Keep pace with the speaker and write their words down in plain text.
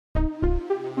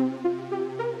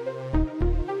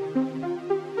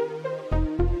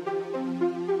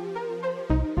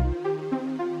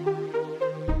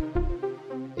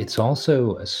it's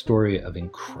also a story of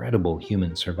incredible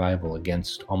human survival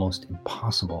against almost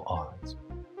impossible odds.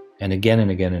 And again and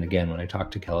again and again, when I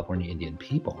talk to California Indian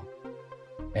people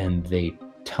and they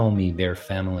tell me their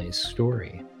family's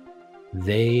story,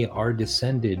 they are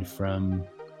descended from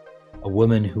a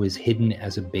woman who was hidden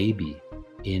as a baby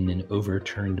in an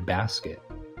overturned basket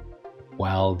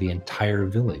while the entire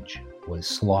village was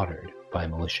slaughtered by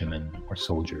militiamen or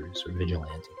soldiers or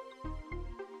vigilantes.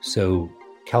 So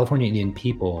California Indian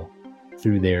people,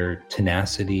 through their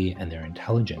tenacity and their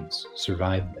intelligence,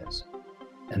 survived this.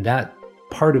 And that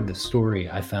part of the story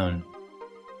I found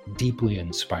deeply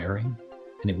inspiring.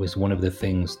 And it was one of the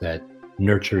things that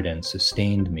nurtured and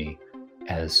sustained me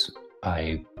as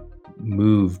I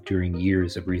moved during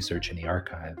years of research in the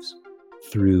archives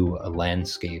through a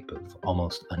landscape of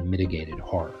almost unmitigated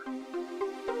horror.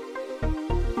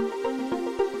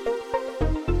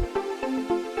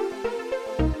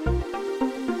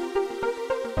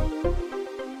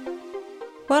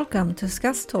 Welcome to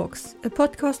SCAS Talks, a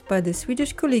podcast by the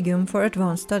Swedish Collegium for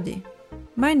Advanced Study.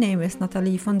 My name is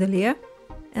Nathalie von der Leer,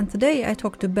 and today I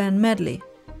talk to Ben Madley,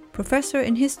 professor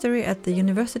in history at the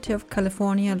University of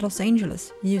California, Los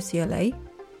Angeles, UCLA,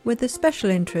 with a special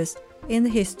interest in the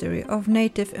history of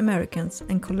Native Americans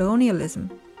and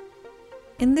colonialism.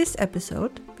 In this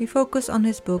episode, we focus on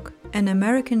his book, An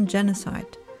American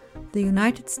Genocide, the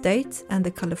United States and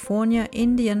the California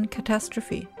Indian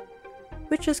Catastrophe,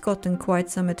 which has gotten quite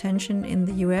some attention in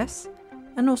the US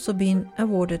and also been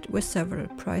awarded with several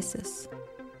prizes.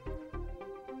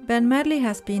 Ben Madley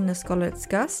has been a scholar at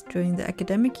SCAS during the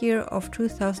academic year of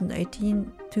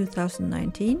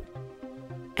 2018-2019,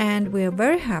 and we are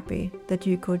very happy that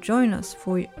you could join us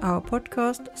for our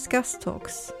podcast SCAS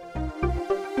Talks.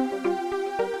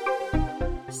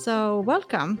 So,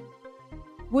 welcome.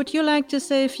 Would you like to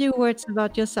say a few words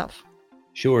about yourself?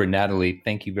 Sure, Natalie,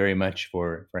 thank you very much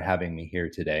for having me here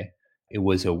today. It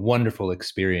was a wonderful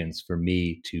experience for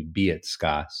me to be at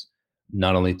SCAS,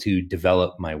 not only to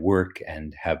develop my work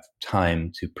and have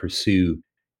time to pursue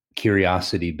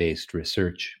curiosity-based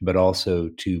research, but also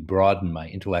to broaden my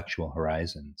intellectual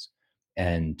horizons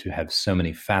and to have so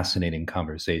many fascinating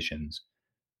conversations,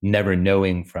 never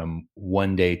knowing from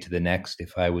one day to the next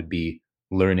if I would be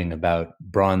learning about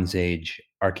Bronze Age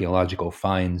archaeological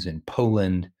finds in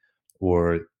Poland,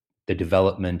 or the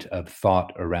development of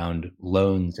thought around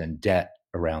loans and debt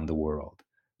around the world.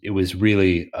 It was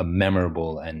really a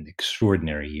memorable and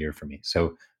extraordinary year for me.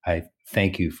 So I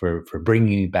thank you for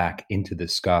bringing me back into the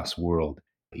SCAS world,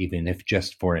 even if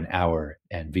just for an hour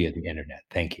and via the internet.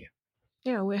 Thank you.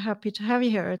 Yeah, we're happy to have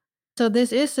you here. So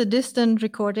this is a distant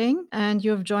recording, and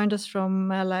you've joined us from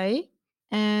LA.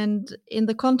 And in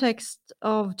the context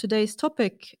of today's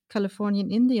topic, Californian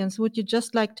Indians, would you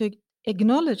just like to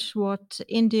acknowledge what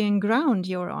Indian ground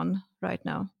you're on right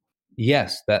now?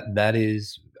 Yes, that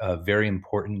is very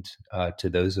important to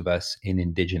those of us in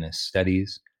Indigenous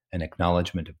studies, an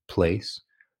acknowledgement of place.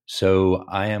 So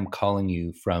I am calling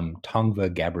you from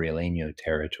Tongva Gabrieleño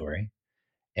territory,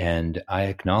 and I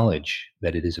acknowledge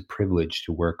that it is a privilege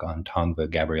to work on Tongva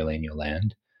Gabrieleño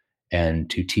land and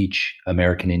to teach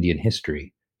American Indian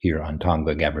history here on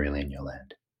Tongva Gabrieleño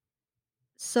land.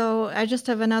 So I just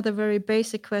have another very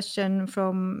basic question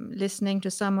from listening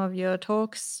to some of your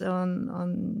talks on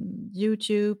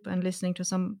YouTube and listening to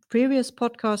some previous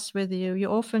podcasts with you.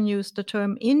 You often use the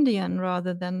term Indian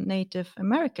rather than Native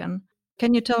American.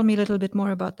 Can you tell me a little bit more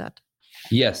about that?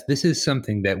 Yes, this is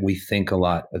something that we think a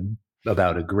lot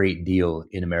about a great deal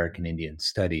in American Indian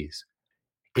studies.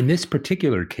 In this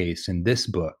particular case, in this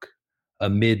book,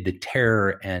 amid the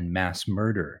terror and mass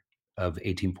murder of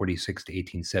 1846 to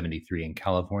 1873 in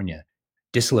California,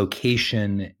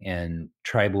 dislocation and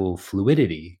tribal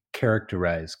fluidity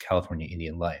characterized California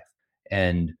Indian life.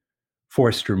 And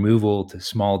forced removal to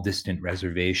small distant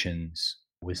reservations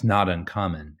was not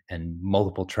uncommon, and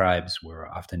multiple tribes were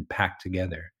often packed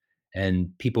together,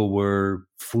 and people were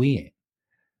fleeing.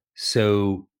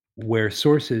 So where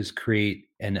sources create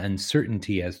an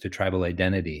uncertainty as to tribal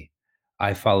identity,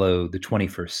 I follow the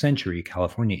 21st century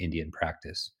California Indian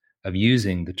practice of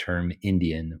using the term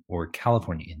Indian or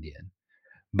California Indian.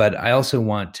 But I also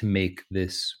want to make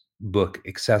this book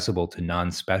accessible to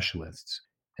non-specialists.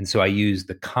 And so I use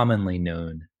the commonly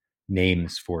known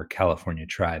names for California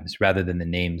tribes rather than the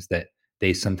names that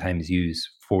they sometimes use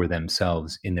for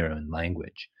themselves in their own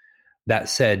language. That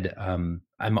said, I'm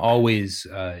always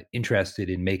interested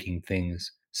in making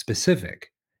things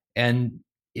specific. And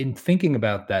in thinking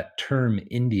about that term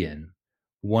Indian,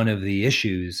 one of the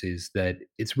issues is that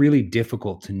it's really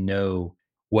difficult to know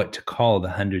what to call the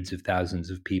hundreds of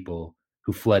thousands of people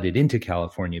who flooded into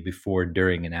California before,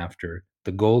 during, and after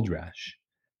the gold rush.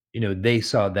 they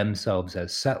saw themselves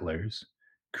as settlers,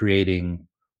 creating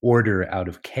order out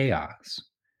of chaos.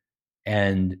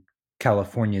 And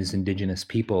California's indigenous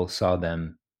people saw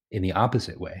them in the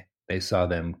opposite way. They saw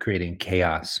them creating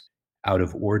chaos out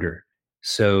of order.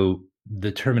 So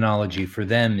the terminology for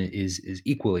them is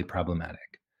equally problematic.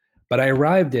 But I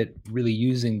arrived at really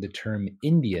using the term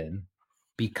Indian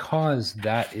because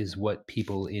that is what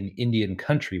people in Indian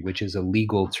country, which is a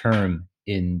legal term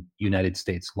in United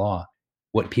States law,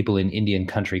 what people in Indian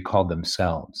country call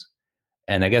themselves.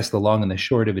 And I guess the long and the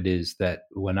short of it is that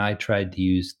when I tried to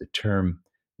use the term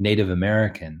Native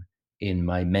American in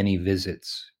my many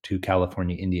visits to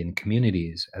California Indian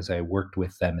communities as I worked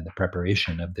with them in the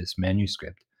preparation of this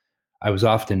manuscript, I was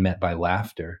often met by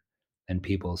laughter, and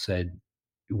people said,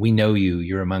 "We know you,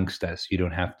 you're amongst us. You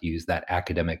don't have to use that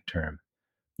academic term.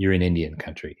 You're in Indian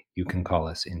country. You can call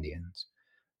us Indians."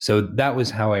 So that was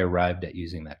how I arrived at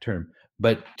using that term.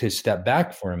 But to step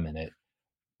back for a minute,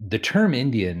 the term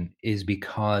Indian is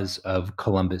because of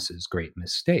Columbus's great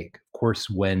mistake. Of course,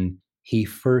 when he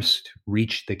first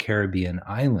reached the Caribbean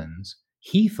islands,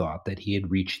 he thought that he had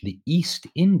reached the East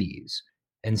Indies.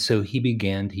 And so he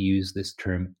began to use this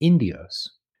term Indios.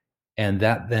 And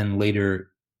that then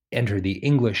later entered the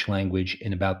English language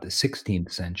in about the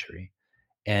 16th century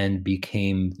and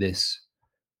became this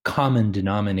common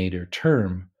denominator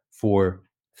term for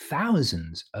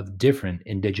thousands of different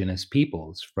indigenous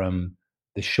peoples from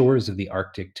the shores of the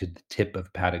Arctic to the tip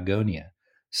of Patagonia.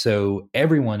 So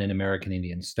everyone in American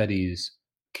Indian Studies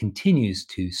continues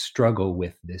to struggle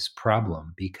with this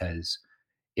problem because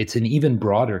it's an even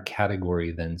broader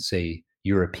category than, say,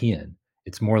 European.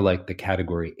 It's more like the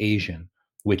category Asian,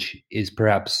 which is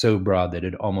perhaps so broad that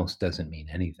it almost doesn't mean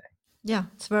anything. Yeah,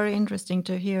 it's very interesting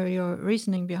to hear your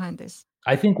reasoning behind this.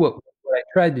 I think what I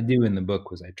tried to do in the book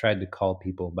was I tried to call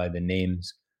people by the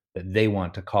names that they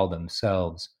want to call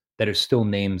themselves that are still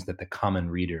names that the common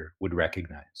reader would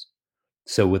recognize.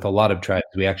 So with a lot of tribes,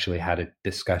 we actually had a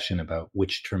discussion about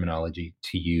which terminology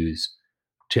to use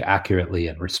to accurately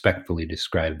and respectfully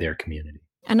describe their community.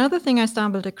 Another thing I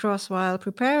stumbled across while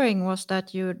preparing was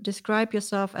that you describe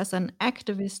yourself as an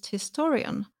activist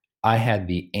historian. I had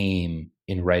the aim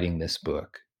in writing this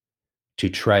book to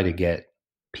try to get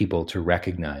people to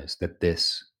recognize that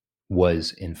this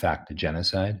was, in fact, a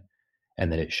genocide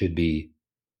and that it should be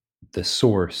the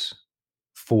source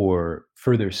for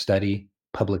further study,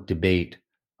 public debate,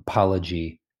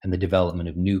 apology, and the development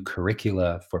of new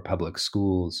curricula for public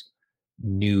schools,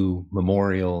 new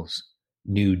memorials,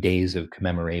 new days of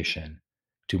commemoration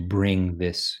to bring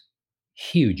this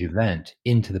huge event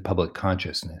into the public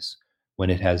consciousness when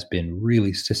it has been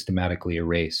really systematically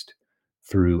erased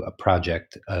through a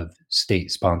project of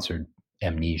state-sponsored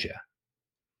amnesia.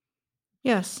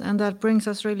 Yes, and that brings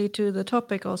us really to the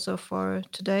topic also for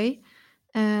today,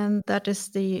 and that is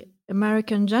the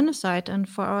American genocide. And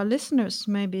for our listeners,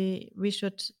 maybe we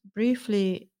should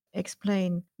briefly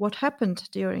explain what happened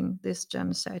during this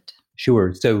genocide.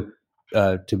 Sure. So,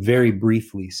 to very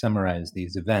briefly summarize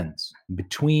these events,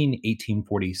 between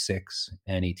 1846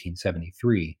 and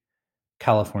 1873,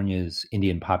 California's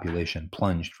Indian population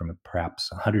plunged from perhaps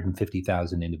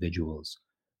 150,000 individuals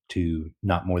to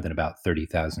not more than about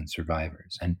 30,000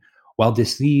 survivors. And while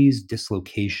disease,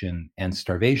 dislocation, and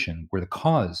starvation were the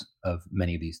cause of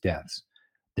many of these deaths,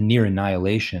 the near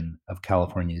annihilation of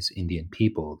California's Indian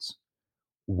peoples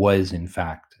was, in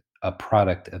fact, a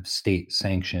product of state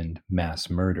sanctioned mass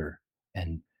murder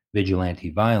and vigilante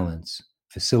violence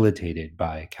facilitated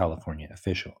by California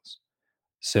officials.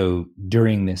 So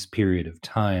during this period of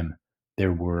time,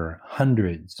 there were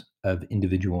hundreds of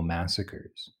individual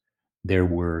massacres. There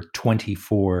were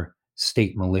 24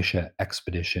 state militia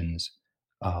expeditions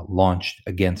launched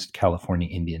against California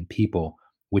Indian people,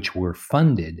 which were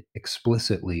funded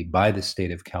explicitly by the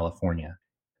state of California.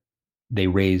 They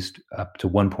raised up to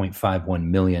 $1.51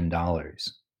 million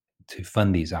to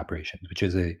fund these operations, which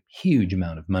is a huge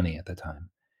amount of money at the time.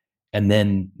 And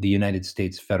then the United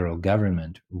States federal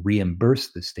government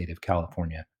reimbursed the state of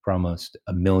California for almost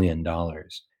 $1 million.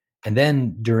 And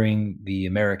then during the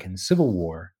American Civil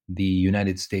War, the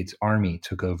United States Army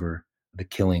took over the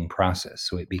killing process.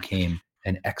 So it became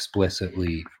an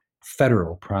explicitly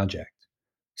federal project.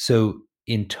 So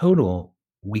in total,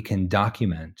 we can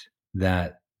document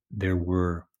that there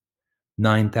were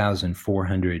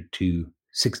 9,400 to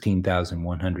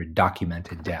 16,100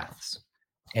 documented deaths.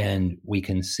 And we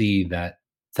can see that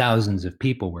thousands of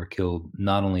people were killed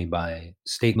not only by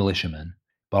state militiamen,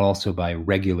 but also by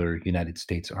regular United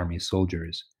States Army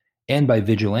soldiers and by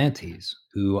vigilantes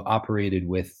who operated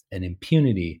with an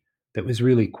impunity that was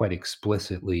really quite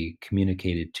explicitly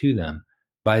communicated to them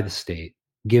by the state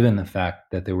given the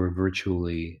fact that there were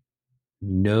virtually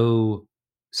no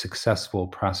successful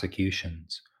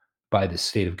prosecutions by the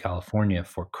state of California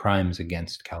for crimes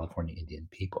against California Indian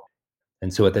people.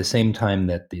 And so at the same time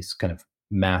that this kind of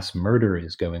mass murder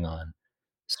is going on,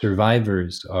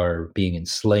 survivors are being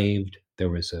enslaved. There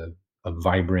was a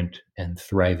vibrant and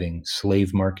thriving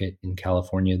slave market in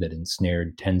California that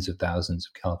ensnared tens of thousands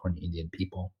of California Indian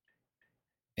people.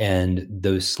 And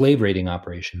those slave raiding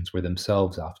operations were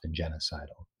themselves often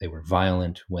genocidal. They were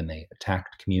violent when they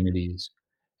attacked communities,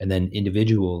 and then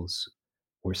individuals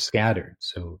were scattered.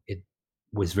 So it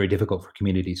was very difficult for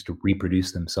communities to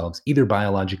reproduce themselves, either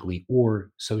biologically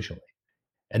or socially.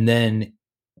 And then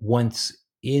once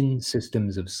in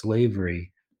systems of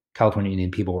slavery, California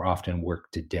Indian people were often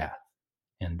worked to death.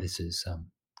 And this is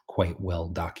quite well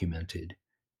documented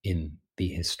in the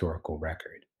historical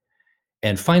record.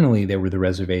 And finally, there were the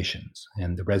reservations.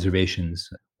 And the reservations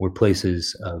were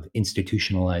places of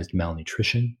institutionalized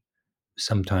malnutrition.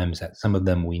 Sometimes at some of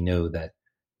them, we know that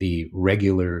the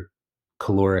regular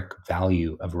caloric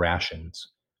value of rations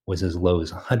was as low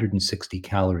as 160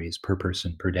 calories per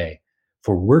person per day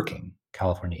for working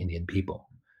California Indian people.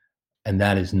 And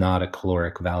that is not a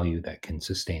caloric value that can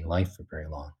sustain life for very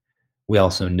long. We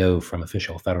also know from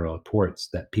official federal reports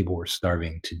that people were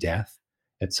starving to death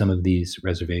at some of these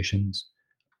reservations,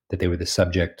 that they were the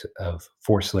subject of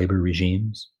forced labor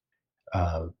regimes,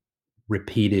 uh,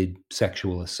 repeated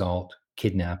sexual assault,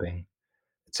 kidnapping,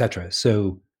 etc.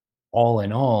 So, all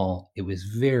in all, it was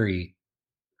very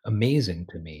amazing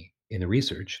to me in the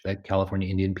research that California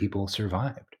Indian people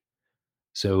survived.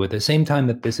 So, at the same time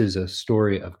that this is a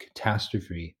story of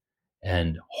catastrophe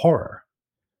and horror,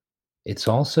 it's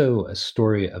also a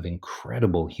story of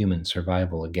incredible human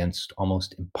survival against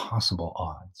almost impossible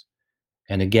odds.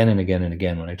 And again and again and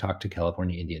again, when I talk to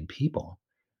California Indian people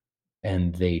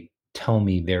and they tell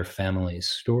me their family's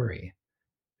story,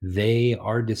 they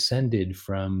are descended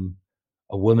from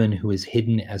a woman who was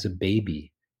hidden as a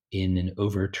baby in an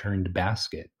overturned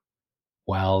basket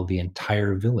while the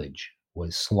entire village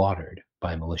was slaughtered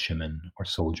by militiamen or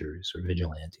soldiers or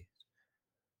vigilantes.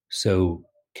 So,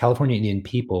 California Indian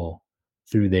people,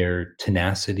 through their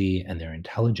tenacity and their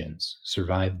intelligence,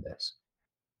 survived this.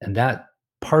 And that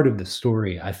part of the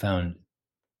story I found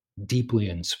deeply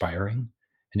inspiring.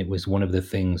 And it was one of the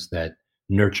things that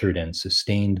nurtured and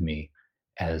sustained me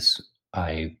as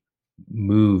I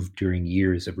moved during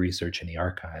years of research in the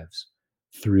archives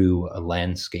through a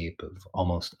landscape of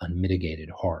almost unmitigated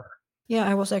horror. Yeah,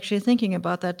 I was actually thinking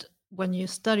about that when you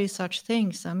study such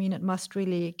things. I mean, it must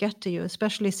really get to you,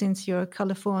 especially since you're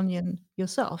Californian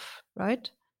yourself, right?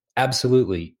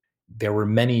 Absolutely. There were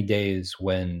many days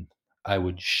when I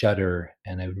would shudder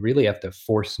and I would really have to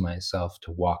force myself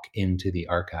to walk into the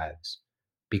archives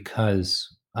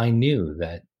because I knew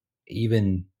that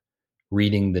even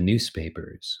reading the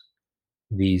newspapers,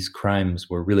 these crimes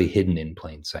were really hidden in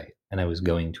plain sight and I was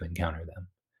going to encounter them.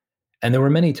 And there were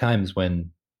many times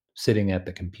when sitting at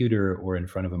the computer or in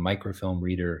front of a microfilm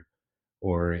reader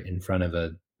or in front of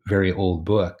a very old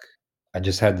book, I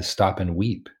just had to stop and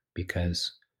weep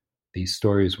because these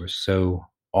stories were so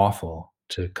awful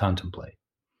to contemplate.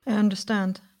 I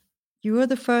understand. You were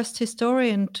the first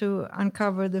historian to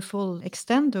uncover the full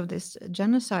extent of this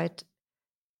genocide.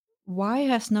 Why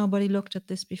has nobody looked at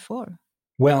this before?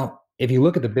 Well, if you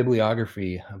look at the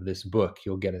bibliography of this book,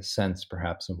 you'll get a sense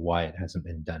perhaps of why it hasn't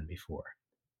been done before.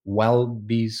 While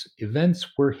these events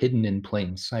were hidden in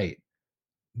plain sight,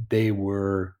 they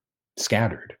were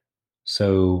scattered.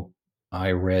 So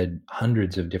I read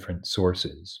hundreds of different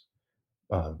sources,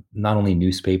 not only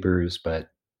newspapers, but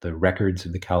the records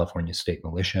of the California State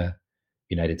Militia,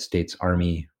 United States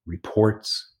Army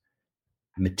reports,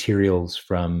 materials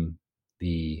from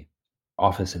the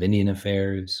Office of Indian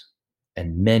Affairs,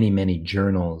 and many, many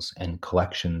journals and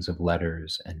collections of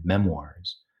letters and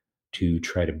memoirs to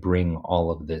try to bring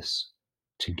all of this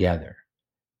together.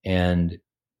 And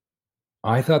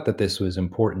I thought that this was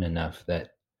important enough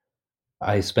that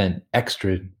I spent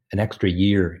an extra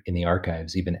year in the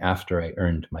archives even after I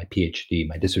earned my PhD.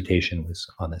 My dissertation was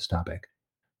on this topic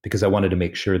because I wanted to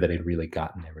make sure that I'd really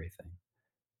gotten everything.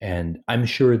 And I'm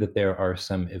sure that there are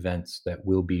some events that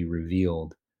will be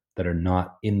revealed that are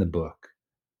not in the book.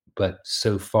 But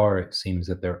so far, it seems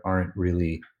that there aren't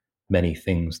really many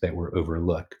things that were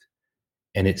overlooked.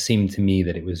 And it seemed to me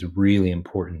that it was really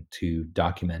important to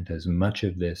document as much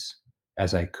of this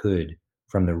as I could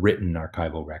from the written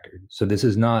archival record. So this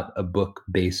is not a book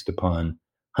based upon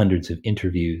hundreds of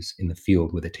interviews in the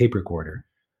field with a tape recorder.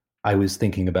 I was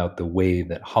thinking about the way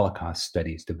that Holocaust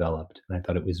studies developed, and I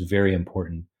thought it was very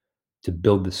important to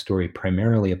build the story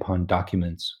primarily upon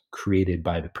documents created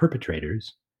by the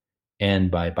perpetrators and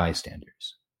by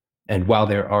bystanders. And while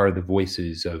there are the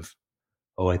voices of,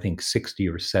 I think 60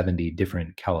 or 70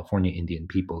 different California Indian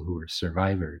people who are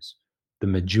survivors, the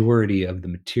majority of the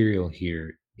material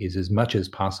here is as much as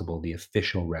possible the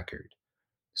official record.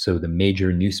 So the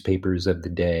major newspapers of the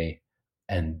day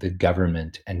and the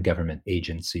government and government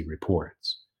agency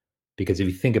reports. Because if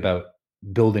you think about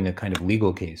building a kind of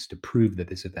legal case to prove that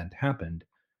this event happened,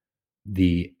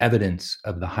 the evidence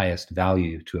of the highest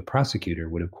value to a prosecutor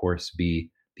would, of course,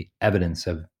 be the evidence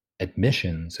of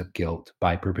admissions of guilt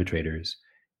by perpetrators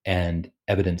and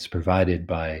evidence provided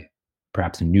by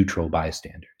perhaps neutral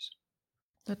bystanders.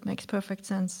 That makes perfect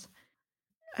sense.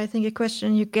 I think a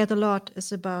question you get a lot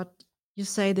is about, you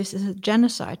say this is a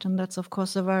genocide, and that's, of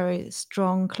course, a very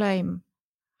strong claim.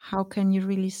 How can you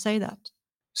really say that?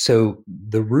 So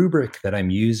the rubric that I'm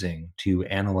using to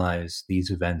analyze these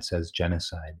events as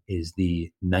genocide is the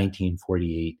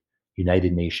 1948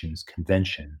 United Nations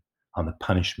Convention on the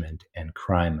Punishment and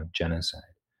Crime of Genocide.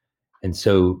 And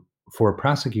so for a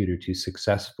prosecutor to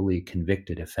successfully convict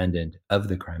a defendant of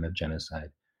the crime of genocide,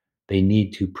 they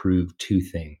need to prove two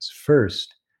things.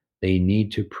 First, they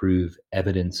need to prove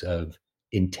evidence of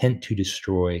intent to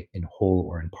destroy in whole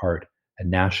or in part a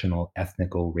national,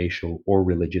 ethnical, racial, or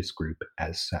religious group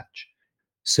as such.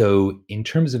 So in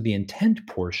terms of the intent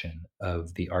portion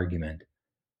of the argument,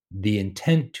 the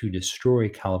intent to destroy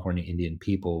California Indian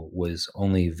people was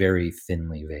only very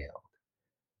thinly veiled.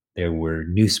 There were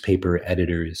newspaper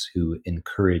editors who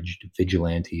encouraged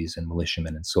vigilantes and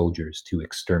militiamen and soldiers to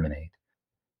exterminate.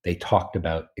 They talked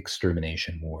about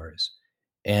extermination wars.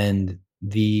 And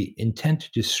the intent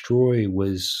to destroy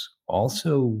was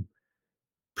also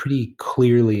pretty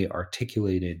clearly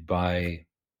articulated by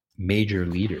major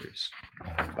leaders,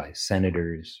 by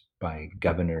senators, by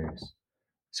governors.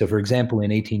 So, for example,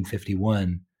 in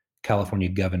 1851, California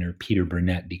Governor Peter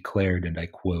Burnett declared, and I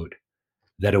quote,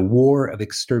 that a war of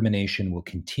extermination will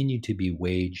continue to be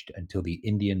waged until the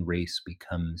Indian race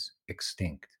becomes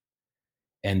extinct.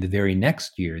 And the very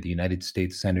next year, the United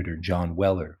States Senator John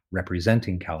Weller,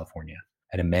 representing California,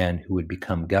 and a man who would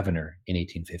become governor in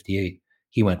 1858,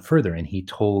 he went further and he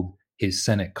told his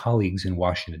Senate colleagues in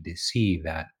Washington, D.C.,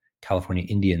 that California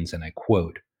Indians, and I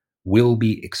quote, will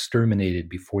be exterminated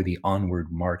before the onward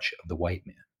march of the white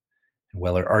man. And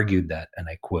Weller argued that, and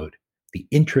I quote, the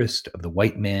interest of the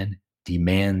white man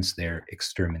demands their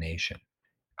extermination.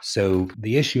 So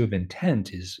the issue of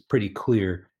intent is pretty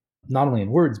clear, not only in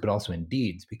words, but also in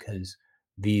deeds, because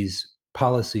these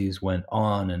policies went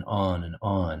on and on and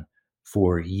on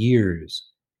for years.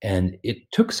 And it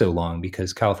took so long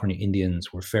because California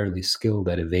Indians were fairly skilled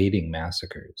at evading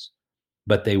massacres,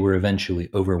 but they were eventually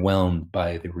overwhelmed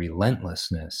by the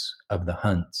relentlessness of the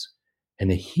hunts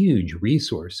and the huge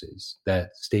resources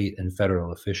that state and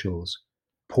federal officials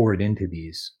poured into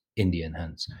these Indian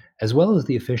hunts, as well as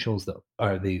the officials that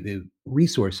are the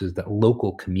resources that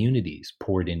local communities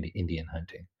poured into Indian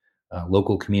hunting.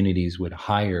 Local communities would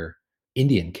hire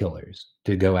Indian killers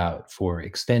to go out for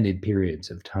extended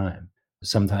periods of time.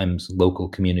 Sometimes local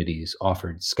communities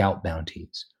offered scalp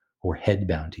bounties or head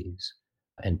bounties,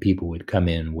 and people would come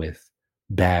in with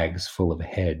bags full of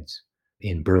heads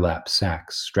in burlap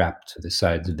sacks strapped to the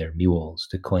sides of their mules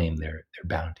to claim their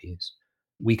bounties.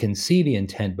 We can see the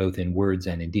intent both in words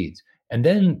and in deeds. And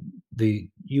then the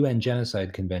UN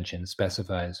Genocide Convention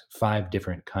specifies 5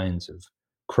 different kinds of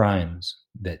crimes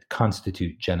that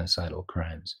constitute genocidal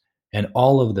crimes. And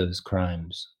all of those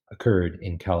crimes occurred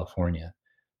in California.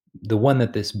 The one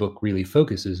that this book really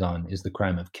focuses on is the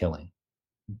crime of killing,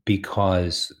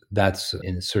 because that's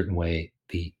in a certain way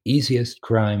the easiest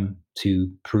crime to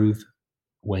prove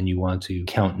when you want to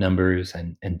count numbers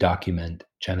and document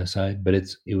genocide. But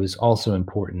it was also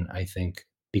important, I think,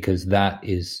 because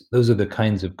those are the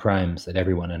kinds of crimes that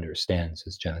everyone understands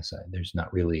as genocide. There's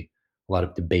not really a lot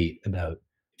of debate about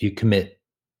if you commit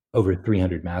over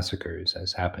 300 massacres,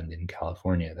 as happened in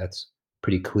California, that's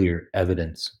pretty clear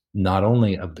evidence not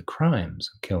only of the crimes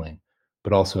of killing,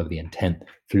 but also of the intent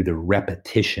through the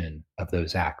repetition of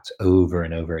those acts over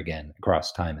and over again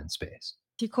across time and space.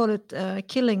 You call it a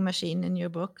killing machine in your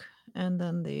book, and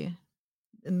then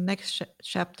in the next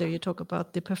chapter you talk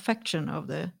about the perfection of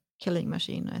the killing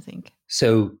machine, I think.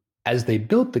 So as they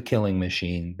built the killing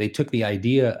machine, they took the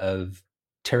idea of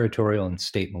territorial and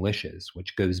state militias,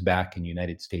 which goes back in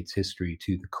United States history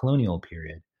to the colonial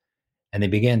period, and they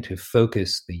began to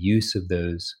focus the use of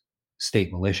those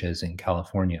state militias in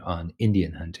California on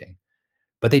Indian hunting.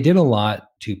 But they did a lot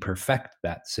to perfect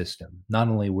that system. Not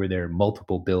only were there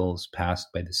multiple bills passed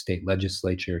by the state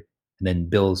legislature and then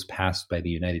bills passed by the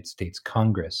United States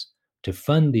Congress to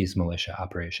fund these militia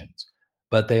operations.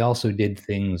 But they also did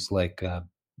things like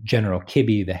General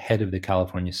Kibbe, the head of the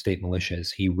California state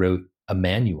militias, he wrote a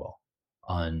manual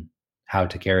on how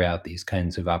to carry out these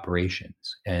kinds of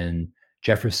operations. And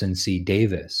Jefferson C.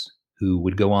 Davis, who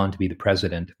would go on to be the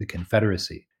president of the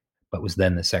Confederacy, but was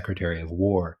then the Secretary of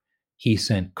War, he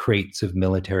sent crates of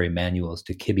military manuals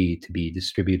to Kibbe to be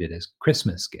distributed as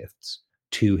Christmas gifts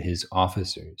to his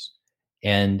officers.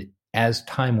 And as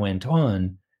time went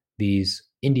on, these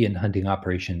Indian hunting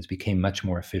operations became much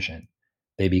more efficient.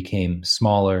 They became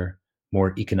smaller,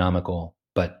 more economical,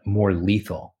 but more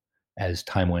lethal as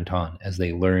time went on, as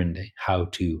they learned how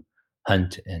to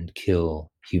hunt and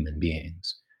kill human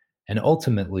beings. And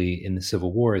ultimately, in the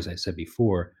Civil War, as I said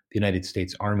before, the United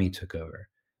States Army took over.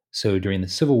 So during the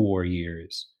Civil War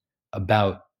years,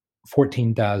 about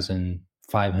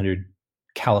 14,500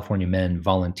 California men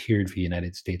volunteered for the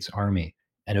United States Army,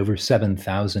 and over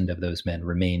 7,000 of those men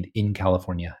remained in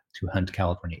California to hunt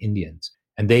California Indians.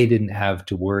 And they didn't have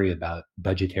to worry about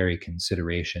budgetary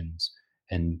considerations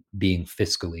and being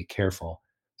fiscally careful.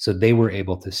 So they were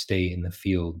able to stay in the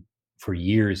field for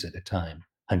years at a time,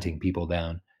 hunting people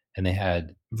down, and they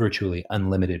had virtually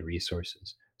unlimited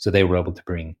resources. So they were able to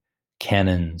bring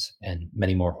cannons and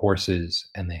many more horses,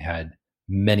 and they had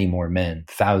many more men,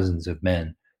 thousands of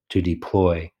men, to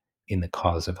deploy in the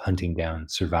cause of hunting down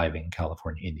surviving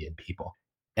California Indian people.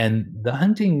 And the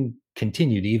hunting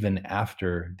continued even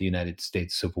after the United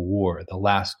States Civil War. The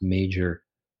last major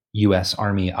U.S.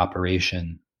 Army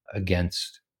operation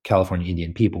against California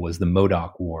Indian people was the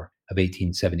Modoc War of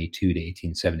 1872 to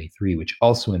 1873, which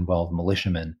also involved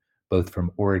militiamen both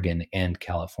from Oregon and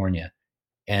California.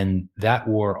 And that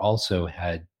war also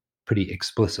had pretty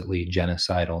explicitly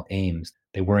genocidal aims.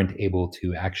 They weren't able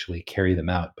to actually carry them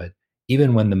out, but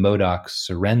even when the Modocs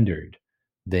surrendered,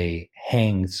 they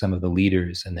hanged some of the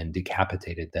leaders and then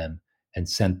decapitated them and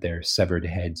sent their severed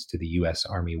heads to the U.S.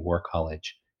 Army War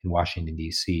College in Washington,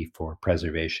 D.C. for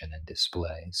preservation and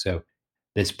display. So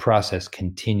this process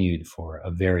continued for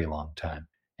a very long time.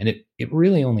 And it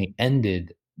really only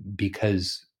ended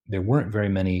because there weren't very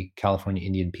many California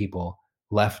Indian people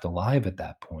left alive at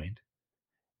that point,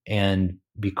 and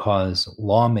because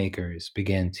lawmakers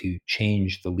began to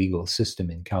change the legal system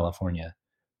in California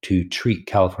to treat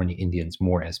California Indians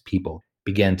more as people,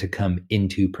 began to come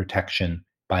into protection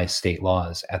by state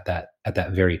laws at that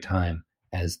very time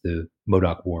as the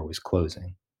Modoc War was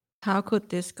closing. How could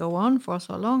this go on for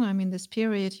so long? I mean, this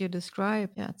period you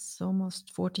describe, it's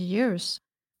almost 40 years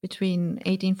between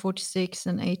 1846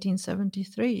 and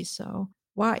 1873. So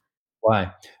why?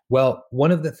 Why? Well,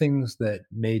 one of the things that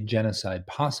made genocide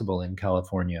possible in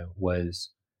California was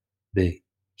the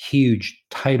huge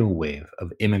tidal wave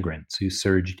of immigrants who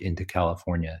surged into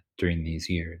California during these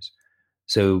years.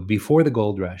 So before the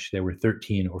gold rush, there were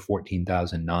 13 or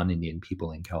 14,000 non-Indian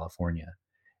people in California.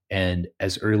 And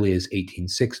as early as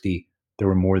 1860, there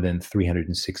were more than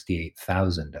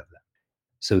 368,000 of them.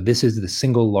 So this is the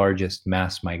single largest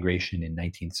mass migration in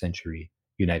 19th century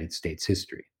United States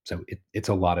history. So it's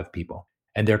a lot of people.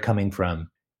 And they're coming from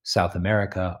South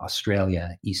America,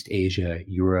 Australia, East Asia,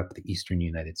 Europe, the Eastern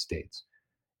United States.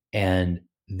 And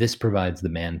this provides the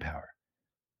manpower.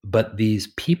 But these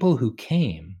people who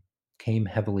came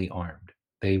heavily armed.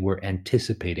 They were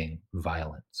anticipating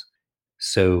violence.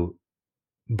 So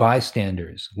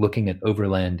bystanders looking at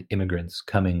overland immigrants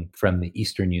coming from the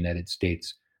Eastern United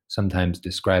States sometimes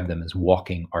describe them as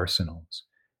walking arsenals.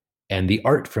 And the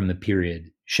art from the period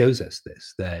shows us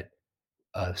this, that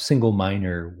a single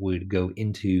miner would go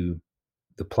into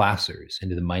the placers,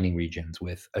 into the mining regions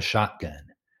with a shotgun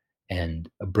and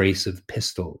a brace of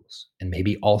pistols, and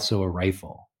maybe also a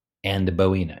rifle and a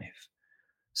Bowie knife.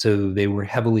 So they were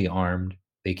heavily armed.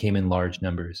 They came in large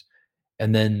numbers.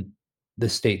 And then the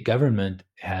state government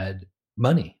had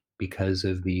money because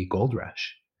of the gold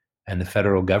rush. And the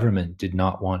federal government did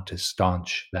not want to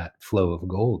staunch that flow of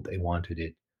gold. They wanted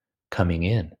it coming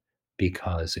in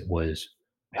because it was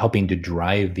helping to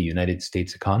drive the United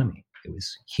States economy. It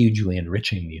was hugely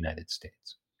enriching the United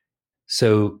States.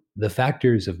 So the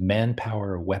factors of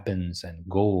manpower, weapons, and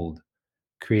gold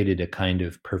created a kind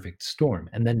of perfect storm.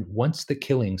 And then once the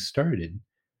killing started,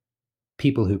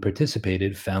 people who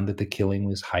participated found that the killing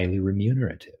was highly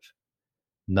remunerative.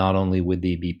 Not only would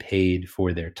they be paid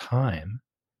for their time,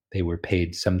 they were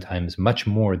paid sometimes much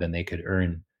more than they could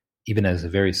earn even as a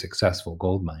very successful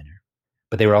gold miner.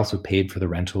 But they were also paid for the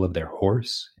rental of their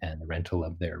horse and the rental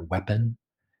of their weapon.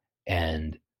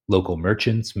 And local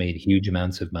merchants made huge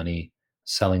amounts of money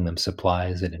selling them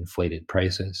supplies at inflated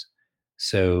prices.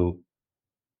 So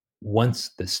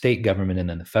once the state government and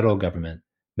then the federal government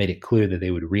made it clear that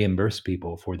they would reimburse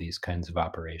people for these kinds of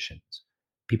operations.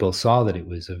 People saw that it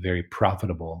was a very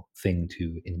profitable thing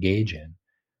to engage in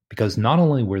because not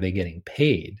only were they getting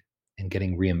paid and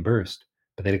getting reimbursed,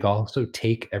 but they could also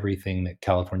take everything that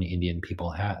California Indian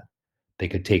people had. They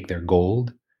could take their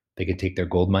gold, they could take their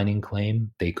gold mining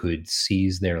claim, they could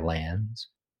seize their lands.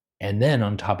 And then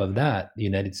on top of that, the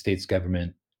United States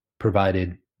government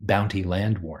provided bounty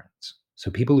land warrants.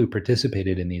 So people who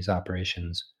participated in these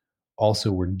operations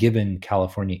also were given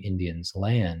California Indians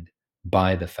land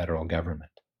by the federal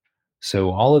government.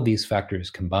 So all of these factors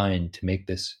combined to make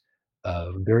this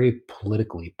a very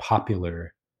politically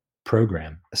popular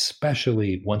program,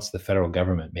 especially once the federal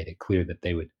government made it clear that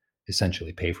they would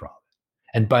essentially pay for all of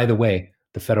it. And by the way,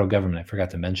 the federal government, I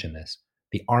forgot to mention this,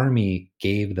 the Army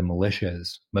gave the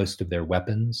militias most of their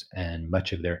weapons and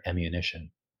much of their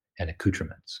ammunition and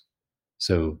accoutrements.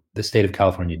 So the state of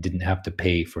California didn't have to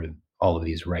pay for all of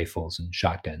these rifles and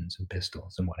shotguns and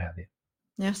pistols and what have you.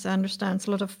 Yes, I understand. It's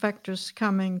a lot of factors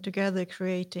coming together,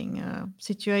 creating a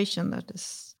situation that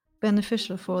is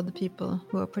beneficial for the people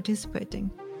who are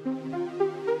participating.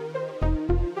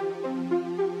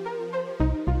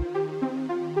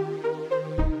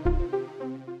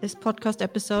 This podcast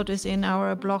episode is in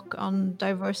our block on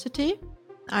diversity.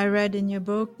 I read in your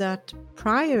book that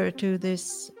prior to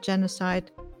this genocide,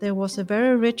 there was a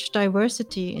very rich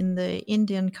diversity in the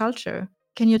Indian culture.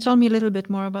 Can you tell me a little bit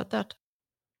more about that?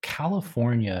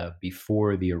 California,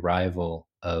 before the arrival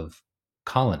of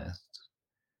colonists,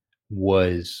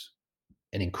 was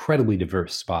an incredibly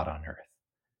diverse spot on Earth.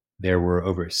 There were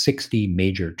over 60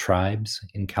 major tribes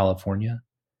in California,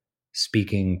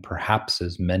 speaking perhaps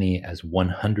as many as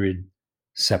 100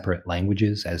 separate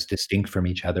languages, as distinct from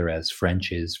each other as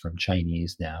French is from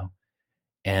Chinese now,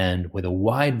 and with a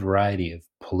wide variety of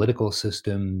political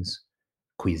systems,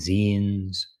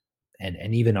 cuisines,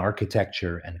 and even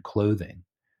architecture and clothing.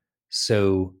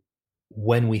 So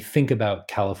when we think about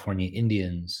California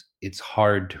Indians, it's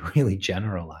hard to really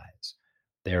generalize.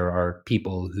 There are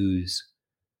people whose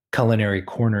culinary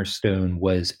cornerstone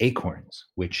was acorns,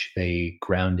 which they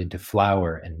ground into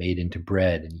flour and made into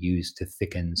bread and used to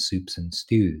thicken soups and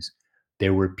stews.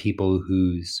 There were people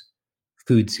whose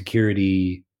food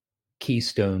security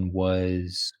keystone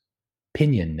was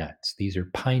piñon nuts. These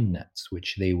are pine nuts,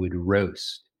 which they would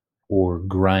roast or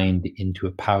grind into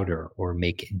a powder or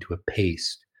make into a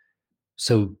paste.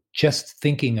 So just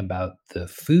thinking about the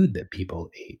food that people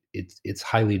ate, it's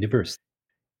highly diverse.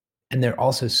 And there are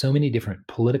also so many different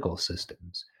political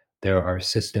systems. There are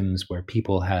systems where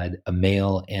people had a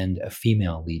male and a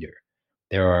female leader.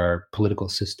 There are political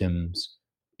systems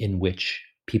in which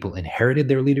people inherited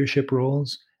their leadership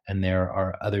roles, and there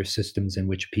are other systems in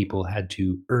which people had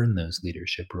to earn those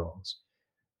leadership roles.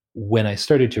 When I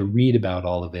started to read about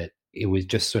all of it, it was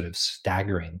just sort of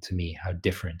staggering to me how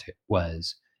different it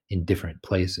was in different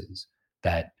places.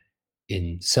 That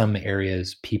in some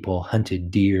areas, people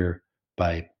hunted deer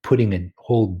by putting a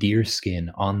whole deer skin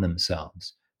on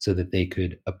themselves so that they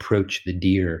could approach the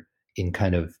deer in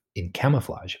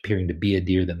camouflage, appearing to be a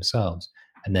deer themselves.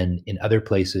 And then in other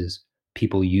places,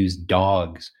 people used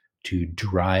dogs to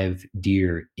drive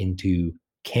deer into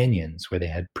canyons where they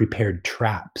had prepared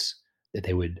traps that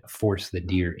they would force the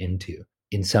deer into.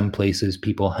 In some places,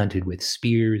 people hunted with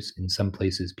spears. In some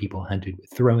places, people hunted with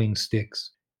throwing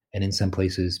sticks. And in some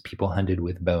places, people hunted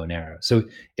with bow and arrow. So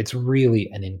it's really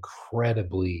an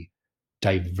incredibly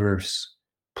diverse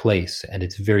place. And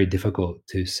it's very difficult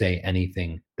to say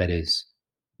anything that is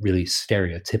really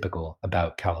stereotypical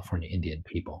about California Indian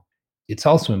people. It's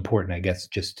also important, I guess,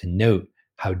 just to note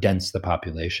how dense the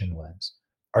population was.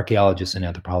 Archaeologists and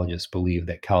anthropologists believe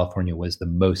that California was the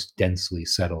most densely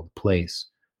settled place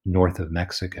north of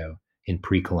Mexico in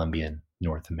pre-Columbian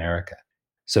North America.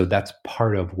 So that's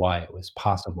part of why it was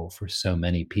possible for so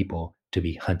many people to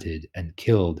be hunted and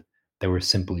killed. There were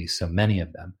simply so many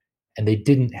of them. And they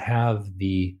didn't have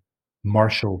the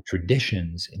martial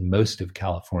traditions in most of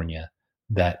California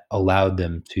that allowed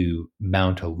them to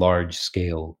mount a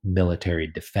large-scale military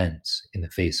defense in the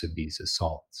face of these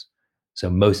assaults. So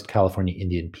most California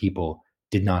Indian people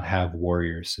did not have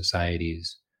warrior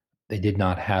societies. They did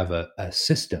not have a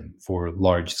system for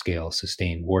large-scale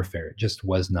sustained warfare. It just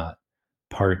was not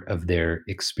part of their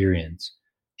experience.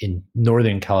 In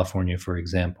Northern California, for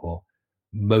example,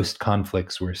 most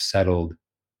conflicts were settled.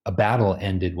 A battle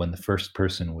ended when the first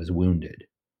person was wounded.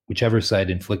 Whichever side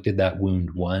inflicted that wound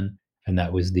won, and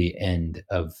that was the end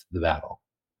of the battle.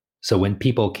 So when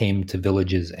people came to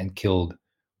villages and killed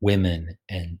women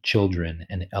and children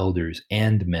and elders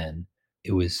and men,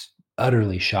 it was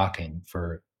utterly shocking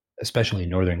for especially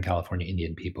Northern California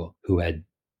Indian people who had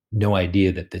no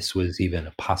idea that this was even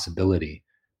a possibility,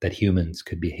 that humans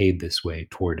could behave this way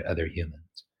toward other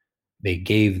humans. They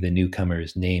gave the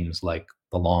newcomers names like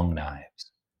the Long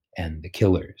Knives and the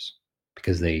Killers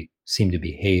because they seemed to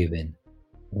behave in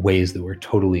ways that were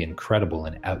totally incredible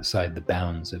and outside the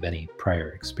bounds of any prior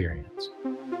experience.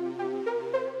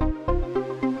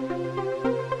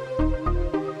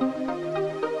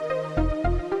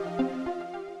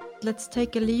 Let's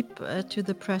take a leap to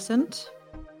the present.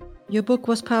 Your book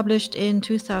was published in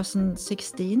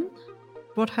 2016.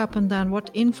 What happened then? What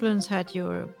influence had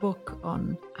your book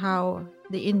on how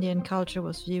the Indian culture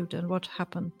was viewed, and what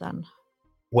happened then?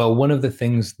 Well, one of the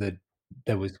things that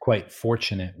was quite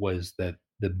fortunate was that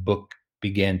the book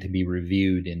began to be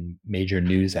reviewed in major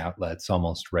news outlets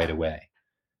almost right away.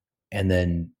 And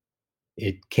then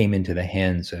it came into the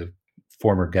hands of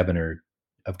former governor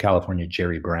of California,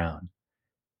 Jerry Brown.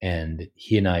 And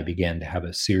he and I began to have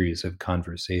a series of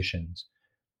conversations.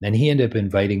 And he ended up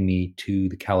inviting me to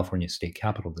the California state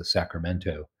capitol, to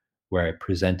Sacramento, where I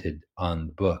presented on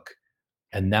the book.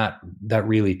 And that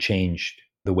really changed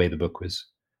the way the book was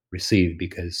received,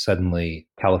 because suddenly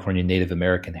California Native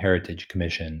American Heritage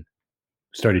Commission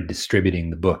started distributing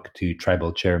the book to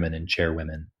tribal chairmen and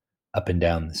chairwomen up and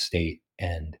down the state.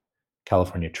 And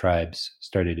California tribes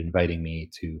started inviting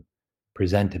me to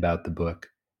present about the book.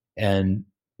 And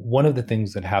one of the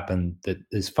things that happened that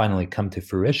has finally come to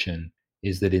fruition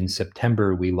is that in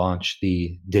September, we launched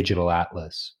the Digital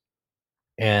Atlas.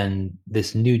 And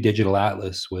this new Digital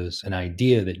Atlas was an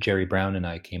idea that Jerry Brown and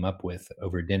I came up with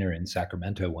over dinner in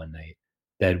Sacramento one night,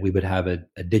 that we would have a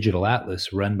digital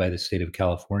atlas run by the state of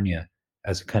California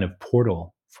as a kind of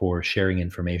portal for sharing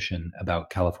information about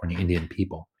California Indian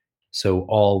people. So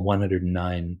all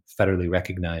 109 federally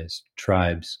recognized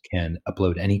tribes can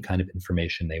upload any kind of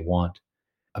information they want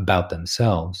about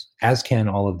themselves, as can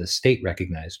all of the state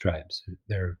recognized tribes.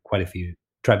 There are quite a few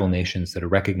tribal nations that are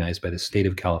recognized by the state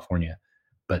of California,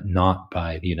 but not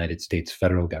by the United States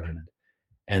federal government.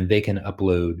 And they can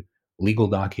upload legal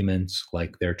documents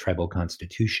like their tribal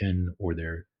constitution or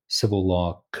their civil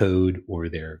law code or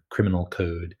their criminal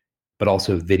code, but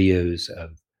also videos of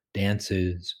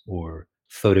dances or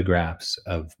photographs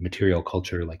of material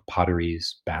culture like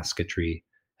potteries, basketry,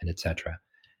 and etc.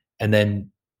 And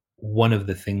then one of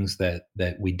the things that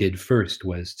we did first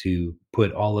was to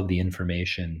put all of the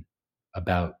information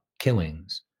about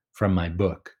killings from my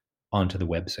book onto the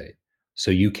website.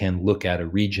 So you can look at a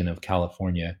region of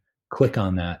California, click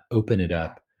on that, open it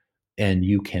up, and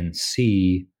you can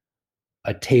see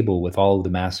a table with all of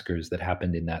the massacres that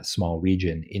happened in that small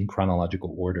region in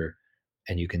chronological order.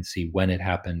 And you can see when it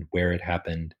happened, where it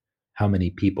happened, how many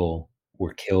people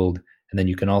were killed. And then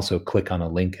you can also click on a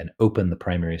link and open the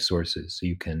primary sources. So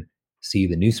you can see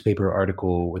the newspaper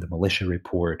article or the militia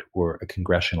report or a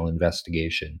congressional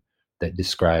investigation that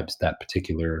describes that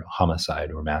particular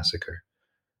homicide or massacre.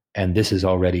 And this has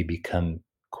already become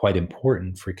quite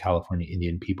important for California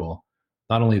Indian people,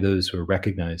 not only those who are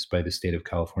recognized by the state of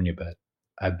California, but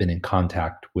I've been in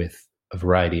contact with a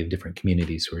variety of different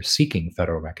communities who are seeking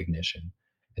federal recognition.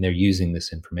 And they're using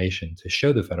this information to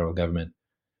show the federal government,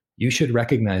 you should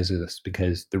recognize this,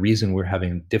 because the reason we're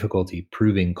having difficulty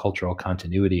proving cultural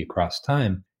continuity across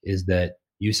time is that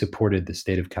you supported the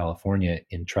state of California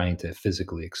in trying to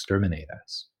physically exterminate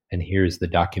us. And here's the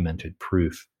documented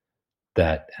proof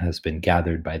that has been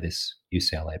gathered by this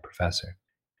UCLA professor.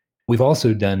 We've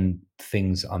also done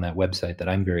things on that website that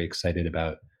I'm very excited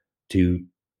about to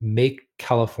make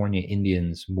California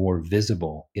Indians more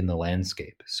visible in the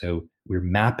landscape. So we're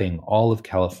mapping all of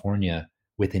California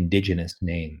with indigenous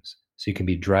names. So you can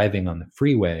be driving on the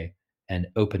freeway and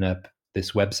open up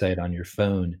this website on your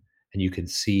phone, and you can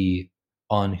see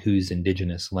on whose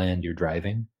indigenous land you're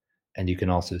driving. And you can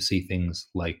also see things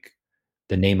like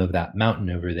the name of that mountain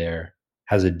over there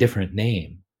has a different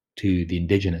name to the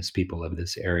indigenous people of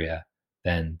this area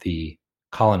than the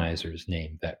colonizer's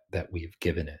name that we've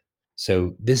given it.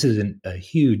 So this is a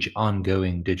huge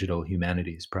ongoing digital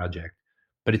humanities project,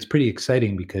 but it's pretty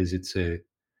exciting because it's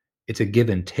a give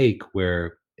and take,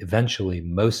 where eventually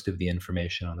most of the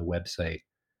information on the website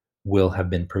will have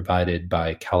been provided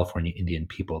by California Indian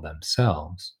people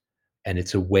themselves. And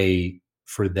it's a way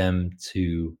for them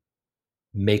to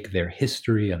make their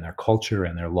history and their culture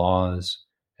and their laws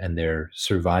and their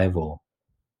survival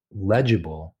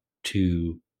legible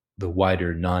to the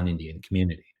wider non-Indian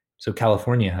community. So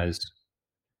California has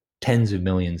tens of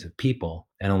millions of people,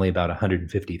 and only about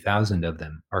 150,000 of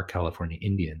them are California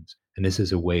Indians. And this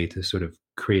is a way to sort of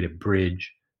create a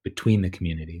bridge between the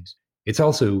communities. It's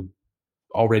also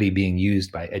already being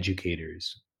used by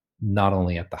educators, not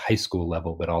only at the high school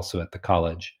level, but also at the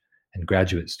college and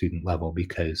graduate student level,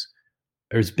 because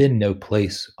there's been no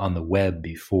place on the web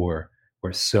before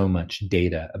where so much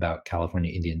data about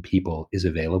California Indian people is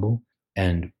available,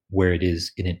 and where it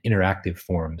is in an interactive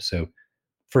form. So,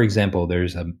 for example,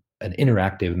 there's an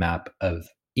interactive map of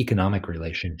economic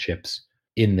relationships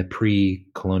in the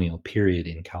pre-colonial period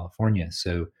in California.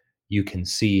 So you can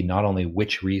see not only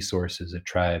which resources a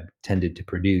tribe tended to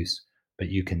produce, but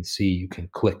you can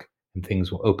click and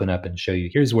things will open up and show you,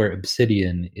 here's where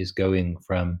obsidian is going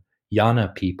from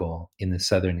Yana people in the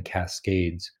southern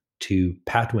Cascades to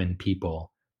Patwin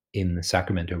people in the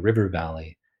Sacramento River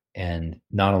Valley. And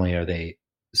not only are they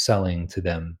selling to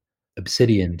them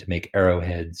obsidian to make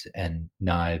arrowheads and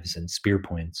knives and spear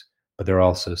points, but they're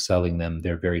also selling them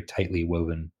their very tightly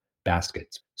woven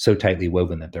baskets, so tightly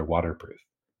woven that they're waterproof.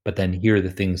 But then here are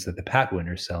the things that the Patwin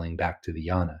are selling back to the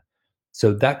Yana.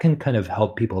 So that can kind of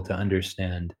help people to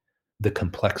understand the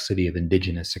complexity of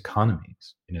indigenous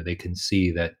economies. They can see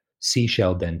that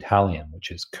seashell dentalium, which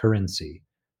is currency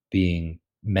being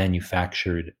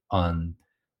manufactured on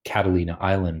Catalina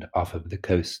Island off of the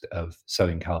coast of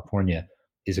Southern California,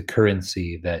 is a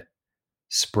currency that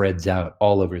spreads out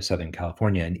all over Southern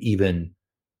California and even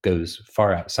goes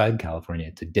far outside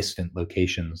California to distant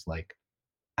locations like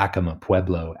Acoma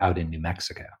Pueblo out in New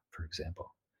Mexico, for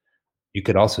example. You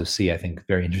could also see, I think,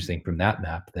 very interesting from that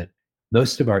map, that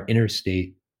most of our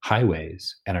interstate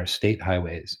highways and our state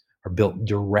highways are built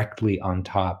directly on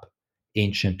top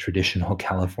ancient traditional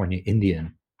California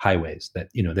Indian highways that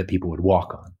people would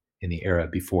walk on in the era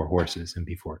before horses and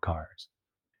before cars.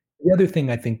 The other thing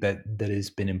I think that has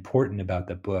been important about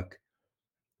the book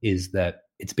is that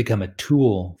it's become a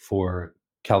tool for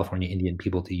California Indian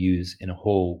people to use in a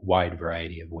whole wide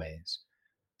variety of ways.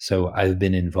 So I've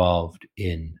been involved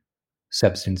in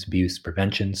substance abuse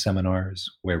prevention seminars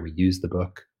where we use the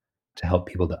book to help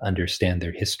people to understand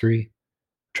their history.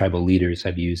 Tribal leaders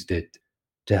have used it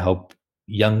to help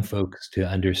young folks to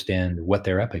understand what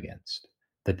they're up against,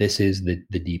 that this is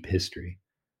the deep history.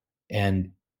 And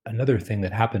another thing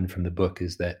that happened from the book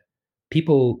is that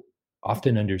people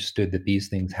often understood that these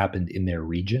things happened in their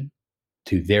region,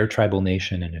 to their tribal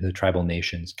nation and the tribal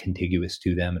nations contiguous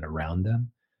to them and around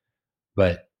them.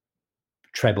 But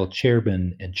tribal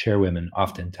chairmen and chairwomen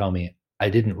often tell me, I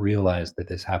didn't realize that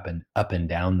this happened up and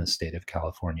down the state of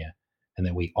California, and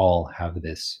that we all have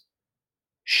this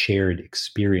shared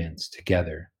experience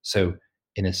together. So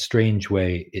in a strange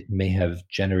way, it may have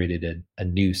generated a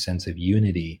new sense of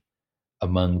unity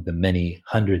among the many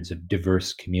hundreds of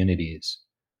diverse communities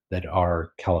that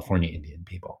are California Indian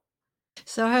people.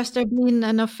 So has there been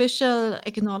an official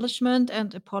acknowledgement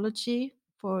and apology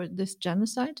for this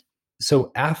genocide?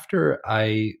 So after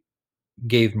I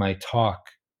gave my talk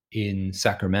in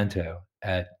Sacramento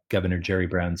at Governor Jerry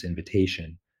Brown's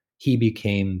invitation, he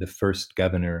became the first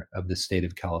governor of the state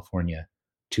of California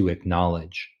to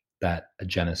acknowledge that a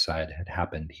genocide had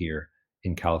happened here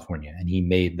in California. And he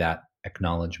made that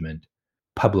acknowledgement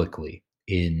publicly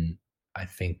in, I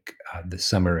think, the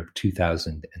summer of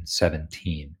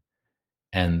 2017.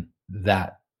 And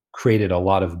that created a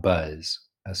lot of buzz,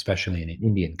 especially in an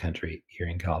Indian country here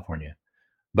in California,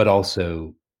 but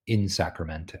also in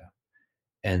Sacramento.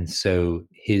 And so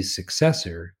his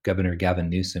successor, Governor Gavin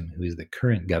Newsom, who is the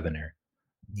current governor,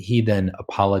 he then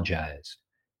apologized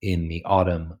in the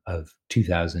autumn of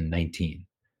 2019.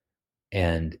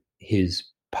 And his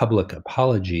public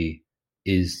apology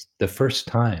is the first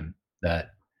time that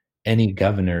any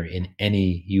governor in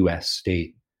any US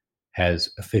state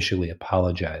has officially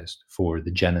apologized for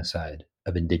the genocide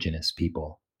of indigenous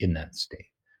people in that state.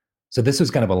 So this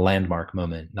was kind of a landmark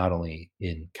moment, not only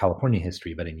in California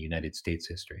history, but in United States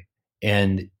history.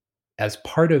 And as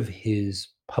part of his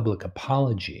public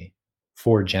apology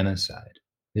for genocide,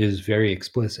 it is very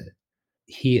explicit.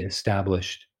 He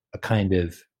established a kind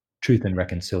of Truth and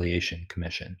Reconciliation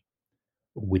Commission,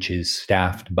 which is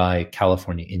staffed by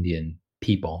California Indian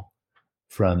people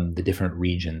from the different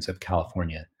regions of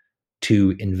California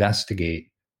to investigate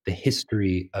the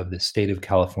history of the state of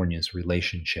California's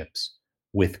relationships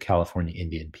with California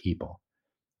Indian people.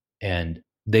 And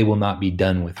they will not be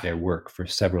done with their work for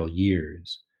several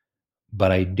years.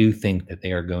 But I do think that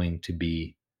they are going to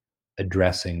be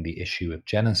addressing the issue of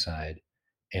genocide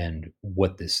and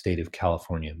what the state of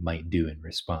California might do in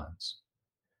response.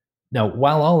 Now,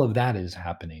 while all of that is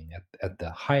happening at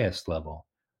the highest level,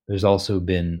 there's also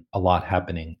been a lot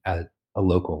happening at a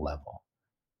local level.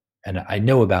 And I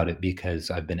know about it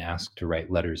because I've been asked to write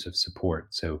letters of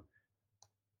support. So,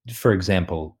 for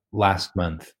example, last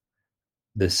month,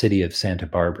 the city of Santa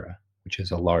Barbara, which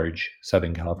is a large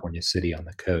Southern California city on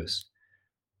the coast,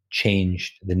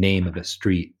 changed the name of a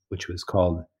street, which was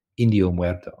called Indio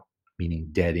Muerto, meaning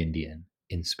dead Indian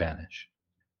in Spanish.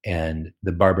 And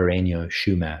the Barbareño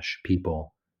Chumash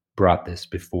people brought this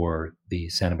before the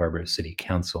Santa Barbara City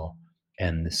Council,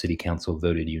 and the City Council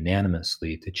voted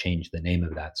unanimously to change the name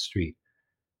of that street.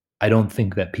 I don't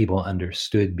think that people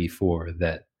understood before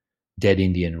that Dead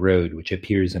Indian Road, which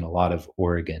appears in a lot of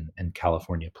Oregon and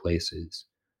California places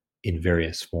in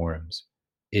various forms,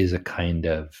 is a kind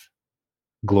of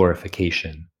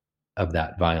glorification of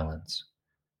that violence.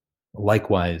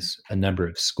 Likewise, a number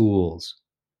of schools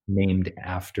named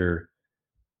after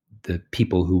the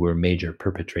people who were major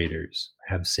perpetrators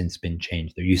have since been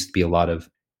changed. There used to be a lot of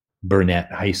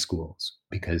Burnett high schools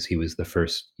because he was the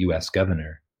first US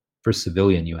governor, first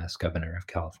civilian US governor of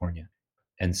California.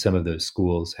 And some of those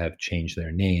schools have changed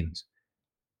their names.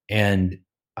 And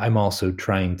I'm also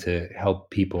trying to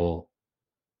help people,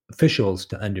 officials,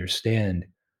 to understand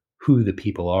who the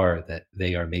people are that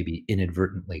they are maybe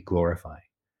inadvertently glorifying.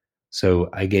 So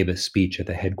I gave a speech at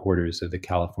the headquarters of the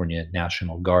California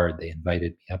National Guard. They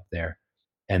invited me up there.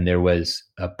 And there was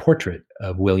a portrait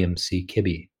of William C.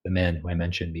 Kibbe, the man who I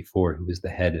mentioned before, who was the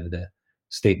head of the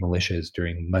state militias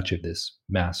during much of this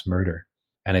mass murder.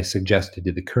 And I suggested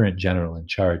to the current general in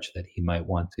charge that he might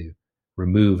want to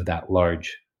remove that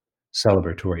large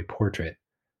celebratory portrait,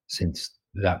 since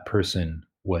that person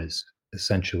was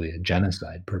essentially a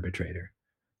genocide perpetrator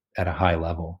at a high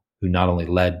level, who not only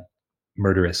led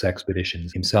murderous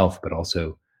expeditions himself, but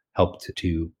also helped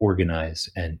to organize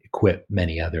and equip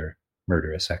many other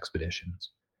murderous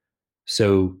expeditions.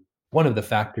 So one of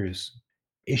the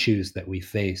issues that we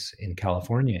face in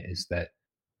California is that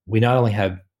we not only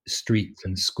have streets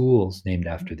and schools named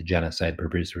after the genocide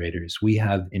perpetrators, we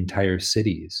have entire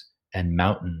cities and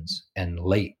mountains and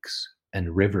lakes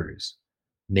and rivers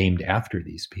named after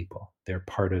these people. They're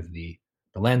part of the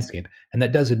landscape. And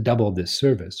that does a double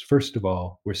disservice. First of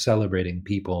all, we're celebrating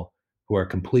people who are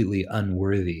completely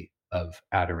unworthy of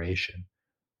adoration.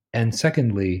 And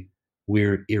secondly,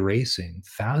 we're erasing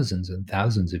thousands and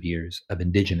thousands of years of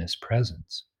indigenous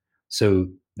presence. So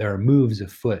there are moves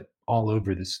afoot all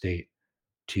over the state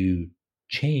to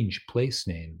change place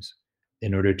names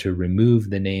in order to remove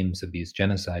the names of these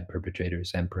genocide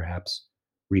perpetrators and perhaps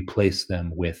replace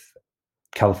them with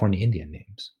California Indian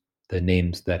names, the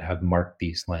names that have marked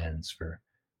these lands for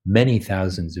many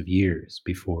thousands of years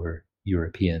before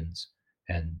Europeans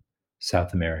and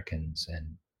South Americans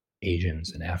and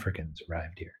Asians and Africans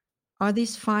arrived here. Are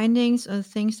these findings or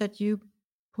things that you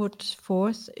put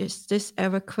forth, is this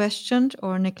ever questioned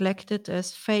or neglected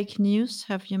as fake news?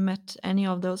 Have you met any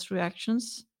of those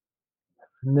reactions?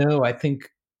 No, I think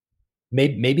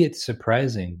maybe it's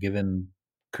surprising given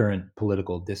current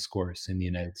political discourse in the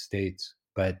United States,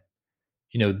 but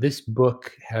this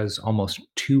book has almost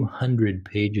 200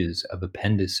 pages of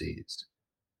appendices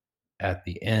at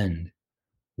the end,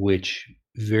 which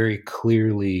very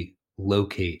clearly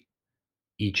locate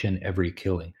each and every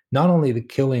killing. Not only the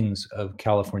killings of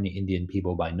California Indian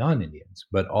people by non-Indians,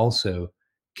 but also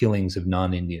killings of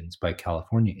non-Indians by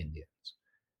California Indians.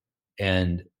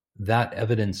 And that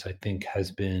evidence, I think,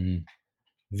 has been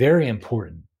very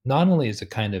important, not only as a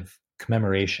kind of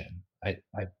commemoration.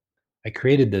 I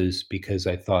created those because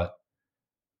I thought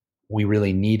we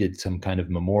really needed some kind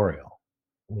of memorial.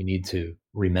 We need to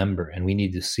remember, and we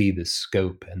need to see the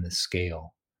scope and the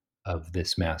scale of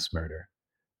this mass murder.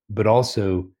 But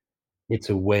also, it's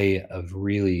a way of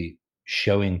really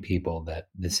showing people that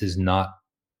this is not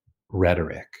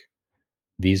rhetoric.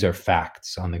 These are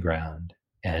facts on the ground.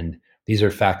 And these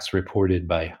are facts reported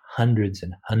by hundreds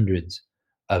and hundreds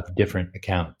of different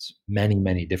accounts, many,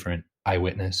 many different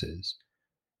eyewitnesses.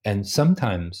 And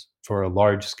sometimes for a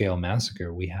large scale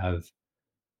massacre, we have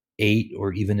 8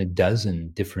 or even a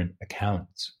dozen different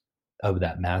accounts of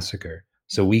that massacre.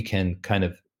 So we can kind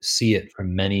of see it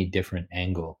from many different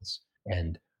angles.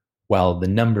 And while the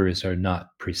numbers are not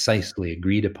precisely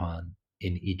agreed upon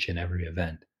in each and every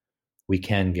event, we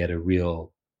can get a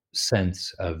real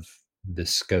sense of the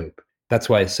scope. That's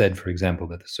why I said, for example,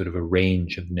 that there's sort of a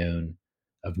range of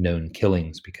known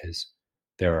killings, because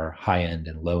there are high-end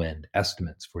and low-end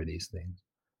estimates for these things.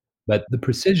 But the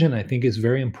precision, I think, is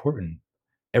very important.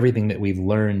 Everything that we've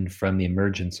learned from the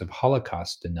emergence of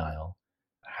Holocaust denial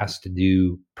has to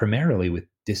do primarily with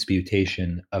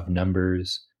disputation of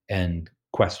numbers and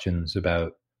questions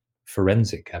about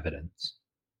forensic evidence.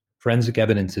 Forensic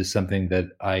evidence is something that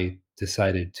I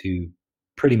decided to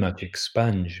pretty much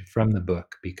expunge from the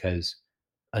book, because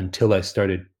until I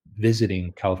started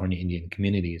visiting California Indian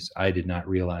communities, I did not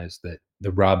realize that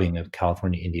the robbing of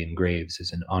California Indian graves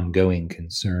is an ongoing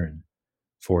concern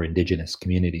for indigenous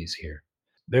communities here.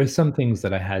 There are some things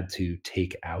that I had to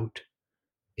take out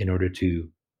in order to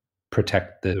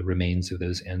protect the remains of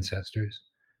those ancestors.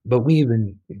 But we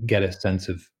even get a sense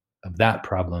of that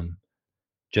problem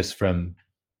just from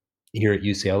here at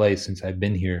UCLA. Since I've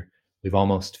been here, we've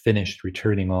almost finished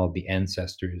returning all of the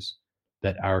ancestors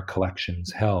that our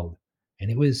collections held. And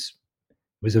it was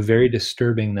a very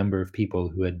disturbing number of people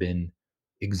who had been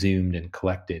exhumed and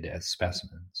collected as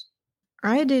specimens.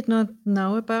 I did not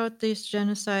know about this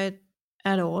genocide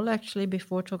at all, actually,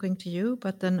 before talking to you.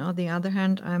 But then, on the other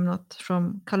hand, I'm not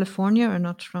from California or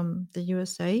not from the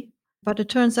USA. But it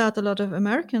turns out a lot of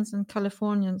Americans and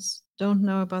Californians don't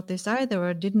know about this either,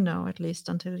 or didn't know at least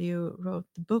until you wrote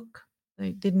the book.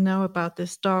 They didn't know about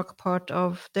this dark part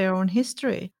of their own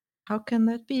history. How can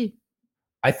that be?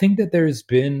 I think that there's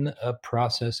been a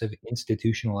process of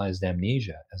institutionalized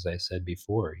amnesia, as I said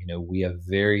before. We have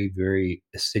very, very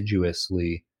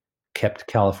assiduously kept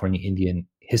California Indian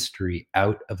history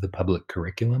out of the public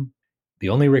curriculum. The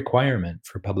only requirement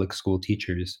for public school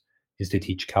teachers is to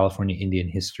teach California Indian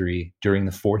history during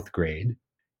the fourth grade.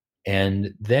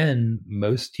 And then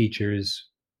most teachers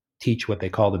teach what they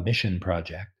call the mission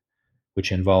project,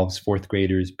 which involves fourth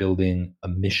graders building a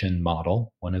mission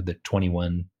model, one of the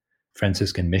 21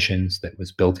 Franciscan missions that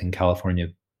was built in California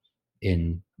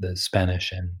in the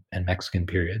Spanish and Mexican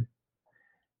period.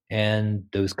 And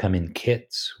those come in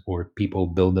kits, or people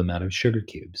build them out of sugar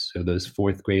cubes. So those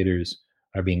fourth graders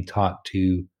are being taught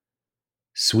to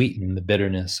sweeten the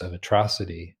bitterness of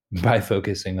atrocity by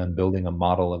focusing on building a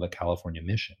model of a California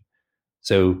mission.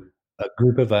 So a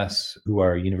group of us who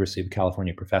are University of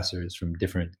California professors from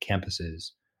different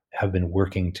campuses have been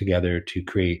working together to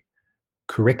create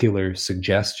curricular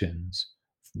suggestions,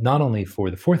 not only for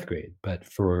the fourth grade, but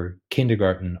for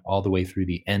kindergarten all the way through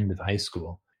the end of high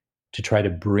school, to try to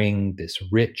bring this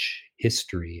rich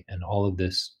history and all of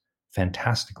this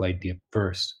fantastically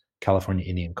diverse California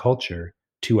Indian culture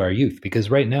to our youth. Because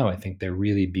right now, I think they're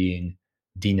really being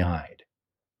denied.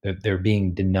 They're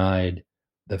being denied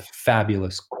the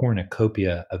fabulous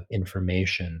cornucopia of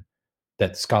information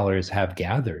that scholars have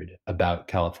gathered about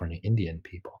California Indian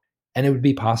people. And it would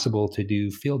be possible to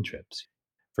do field trips.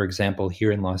 For example,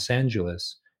 here in Los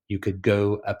Angeles, you could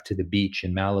go up to the beach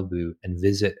in Malibu and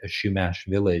visit a Chumash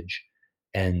village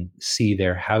and see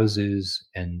their houses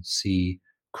and see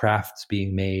crafts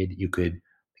being made. You could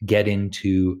get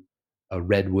into a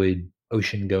redwood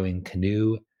ocean going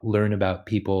canoe, learn about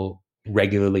people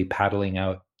regularly paddling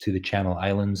out to the Channel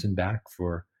Islands and back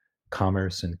for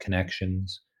commerce and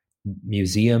connections.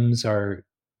 Museums are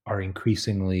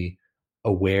increasingly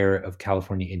aware of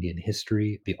California Indian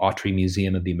history. The Autry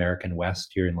Museum of the American West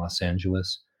here in Los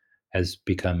Angeles has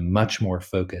become much more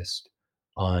focused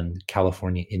on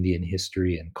California Indian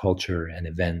history and culture and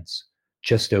events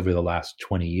just over the last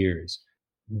 20 years.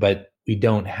 But we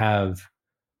don't have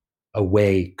a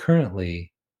way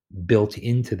currently built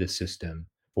into the system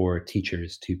for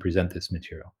teachers to present this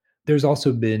material. There's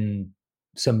also been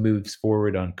some moves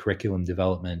forward on curriculum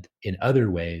development in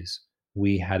other ways.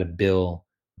 We had a bill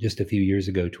just a few years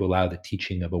ago to allow the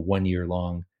teaching of a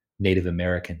 1-year-long Native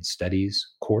American studies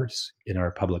course in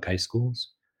our public high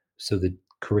schools. So the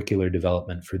curricular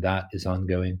development for that is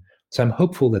ongoing. So I'm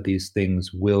hopeful that these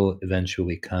things will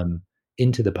eventually come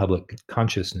into the public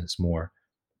consciousness more.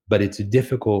 But it's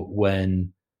difficult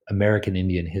when American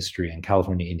Indian history and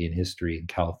California Indian history in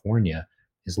California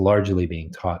is largely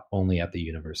being taught only at the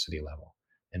university level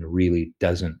and really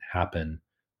doesn't happen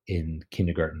in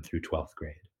kindergarten through 12th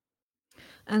grade.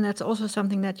 And that's also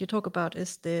something that you talk about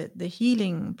is the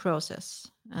healing process.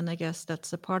 And I guess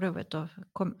that's a part of it, of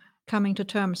coming to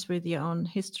terms with your own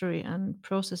history and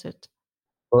process it.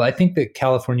 Well, I think that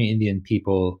California Indian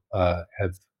people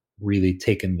have really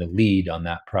taken the lead on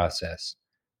that process.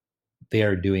 They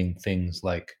are doing things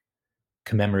like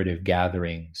commemorative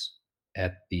gatherings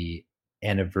at the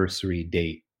anniversary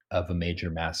date of a major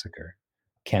massacre,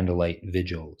 candlelight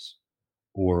vigils,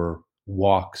 or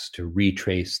walks to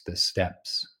retrace the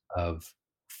steps of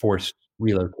forced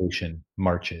relocation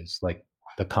marches like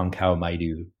the Konkau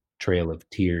Maidu Trail of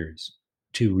Tears,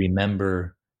 to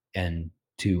remember and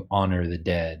to honor the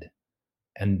dead.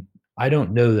 And I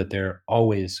don't know that they're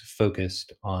always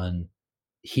focused on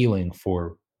healing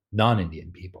for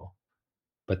non-Indian people,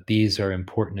 but these are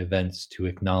important events to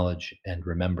acknowledge and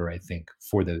remember, I think,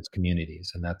 for those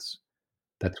communities. And that's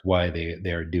why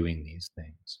they are doing these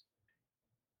things.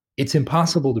 It's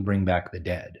impossible to bring back the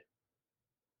dead.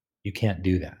 You can't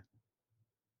do that.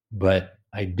 But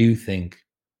I do think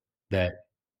that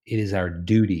it is our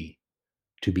duty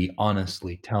to be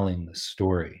honestly telling the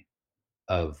story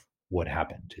of what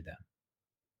happened to them.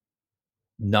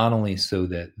 Not only so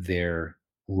that their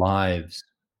lives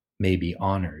may be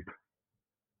honored,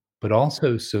 but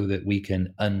also so that we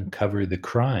can uncover the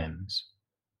crimes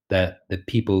that the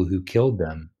people who killed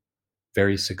them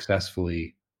very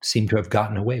successfully seem to have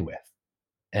gotten away with.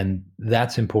 And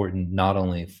that's important not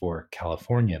only for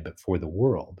California, but for the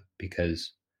world,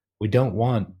 because we don't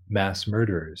want mass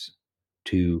murderers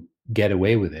to get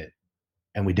away with it.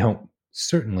 And we don't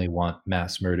certainly want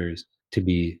mass murders to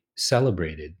be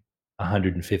celebrated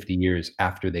 150 years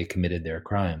after they committed their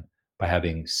crime by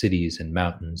having cities and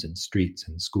mountains and streets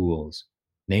and schools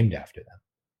named after them.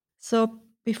 So,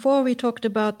 before we talked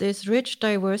about this rich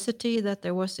diversity that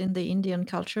there was in the Indian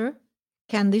culture,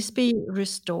 can this be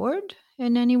restored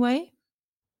in any way?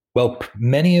 Well,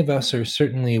 many of us are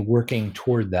certainly working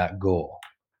toward that goal.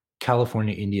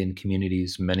 California Indian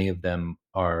communities, many of them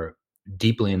are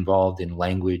deeply involved in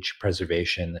language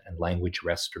preservation and language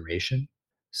restoration.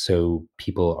 So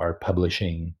people are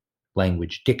publishing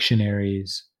language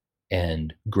dictionaries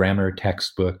and grammar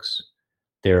textbooks.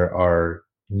 There are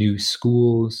new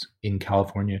schools in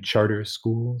California, charter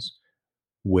schools,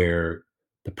 where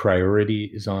the priority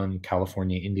is on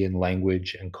California Indian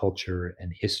language and culture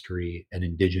and history and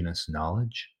indigenous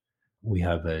knowledge. We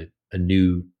have a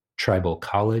new tribal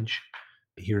college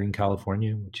here in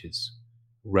California, which is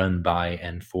run by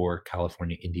and for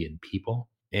California Indian people.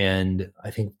 And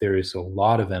I think there is a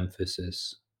lot of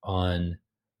emphasis on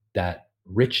that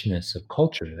richness of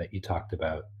culture that you talked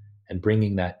about and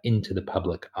bringing that into the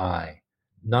public eye,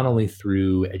 not only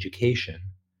through education,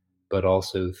 but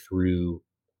also through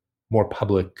more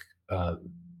public uh,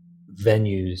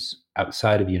 venues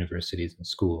outside of universities and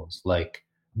schools, like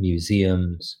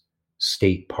museums,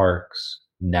 state parks,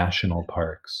 national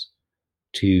parks,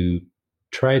 to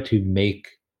try to make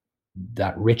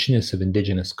that richness of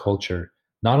indigenous culture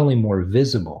not only more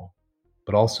visible,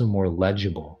 but also more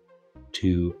legible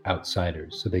to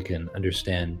outsiders so they can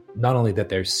understand not only that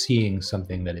they're seeing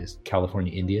something that is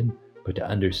California Indian, but to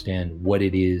understand what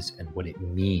it is and what it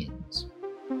means.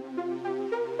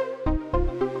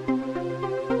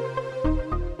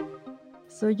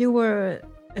 So, you were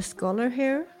a scholar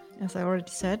here, as I already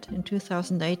said, in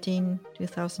 2018,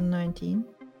 2019.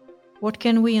 What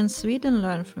can we in Sweden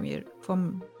learn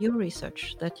from your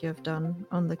research that you have done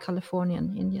on the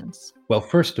Californian Indians? Well,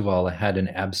 first of all, I had an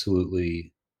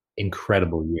absolutely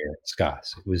incredible year at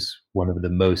SCAS. It was one of the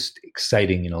most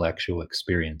exciting intellectual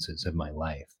experiences of my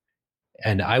life.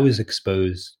 And I was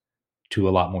exposed to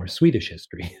a lot more Swedish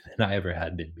history than I ever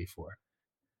had been before.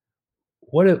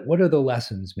 What are the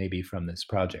lessons maybe from this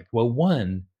project? Well,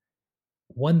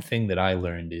 one thing that I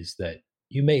learned is that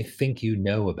you may think you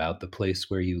know about the place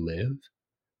where you live,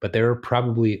 but there are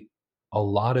probably a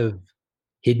lot of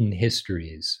hidden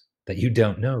histories that you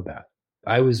don't know about.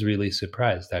 I was really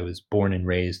surprised. I was born and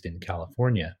raised in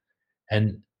California,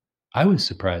 and I was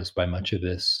surprised by much of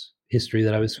this history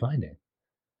that I was finding.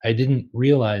 I didn't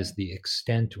realize the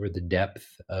extent or the depth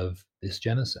of this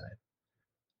genocide.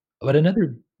 But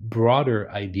another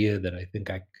broader idea that I think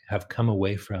I have come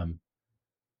away from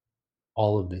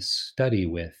all of this study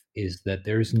with is that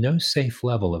there's no safe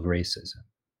level of racism.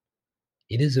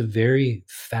 It is a very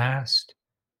fast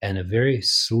and a very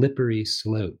slippery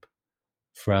slope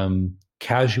from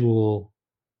casual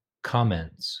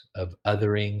comments of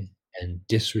othering and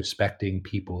disrespecting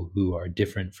people who are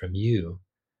different from you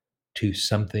to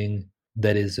something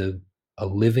that is a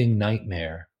living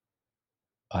nightmare,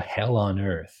 a hell on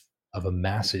earth of a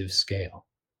massive scale.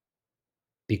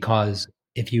 Because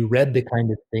if you read the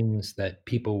kind of things that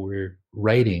people were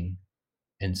writing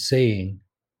and saying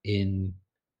in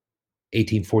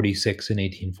 1846 and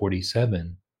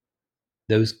 1847,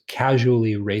 those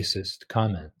casually racist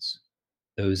comments,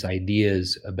 those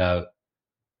ideas about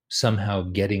somehow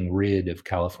getting rid of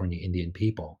California Indian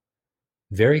people,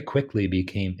 very quickly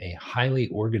became a highly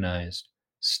organized,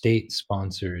 state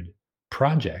sponsored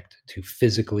project to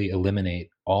physically eliminate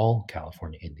all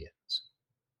California Indians.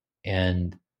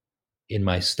 And in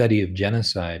my study of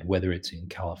genocide, whether it's in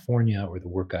California or the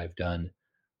work I've done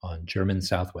on German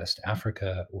Southwest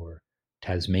Africa or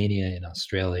Tasmania in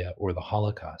Australia or the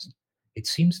Holocaust, it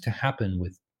seems to happen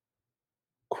with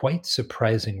quite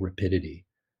surprising rapidity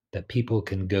that people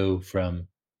can go from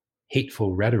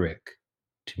hateful rhetoric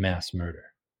to mass murder.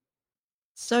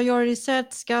 So, you already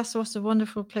said SCAS was a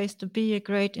wonderful place to be, a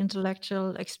great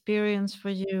intellectual experience for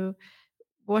you.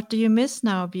 What do you miss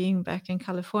now being back in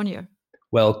California?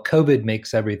 Well, COVID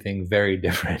makes everything very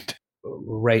different.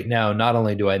 Right now, not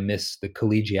only do I miss the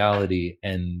collegiality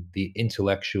and the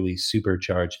intellectually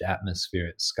supercharged atmosphere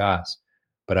at SCAS,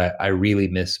 but I really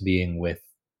miss being with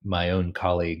my own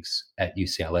colleagues at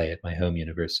UCLA, at my home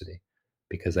university,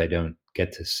 because I don't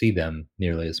get to see them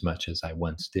nearly as much as I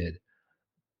once did.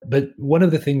 But one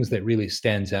of the things that really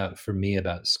stands out for me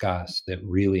about SCAS that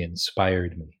really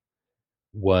inspired me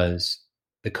was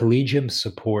the collegium's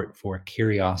support for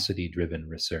curiosity-driven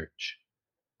research,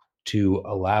 to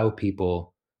allow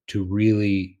people to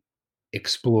really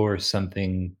explore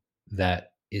something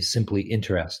that is simply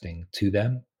interesting to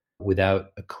them without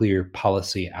a clear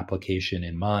policy application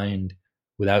in mind,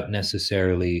 without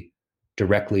necessarily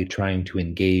directly trying to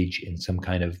engage in some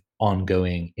kind of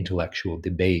ongoing intellectual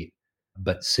debate,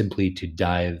 but simply to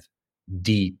dive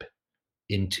deep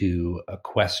into a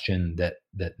question that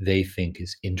they think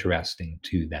is interesting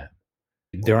to them.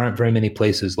 There aren't very many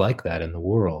places like that in the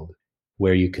world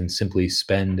where you can simply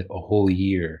spend a whole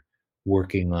year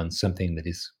working on something that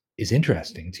is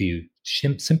interesting to you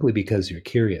simply because you're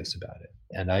curious about it.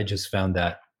 And I just found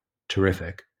that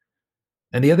terrific.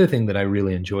 And the other thing that I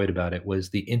really enjoyed about it was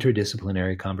the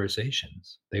interdisciplinary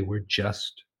conversations. They were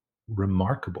just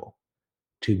remarkable,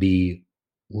 to be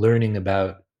learning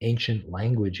about ancient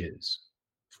languages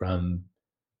from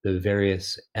the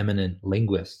various eminent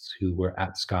linguists who were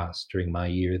at SCAS during my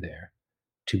year there,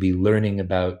 to be learning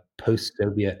about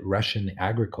post-Soviet Russian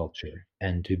agriculture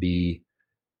and to be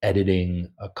editing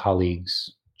a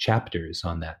colleague's chapters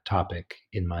on that topic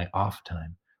in my off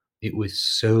time. It was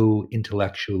so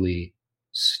intellectually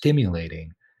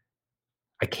stimulating.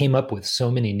 I came up with so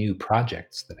many new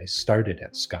projects that I started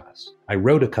at SCAS. I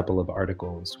wrote a couple of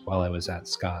articles while I was at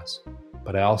SCAS,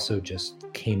 but I also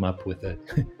just came up with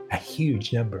a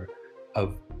huge number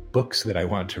of books that I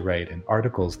want to write and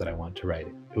articles that I want to write.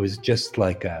 It was just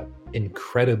like a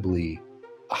incredibly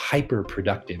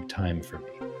hyper-productive time for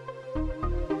me.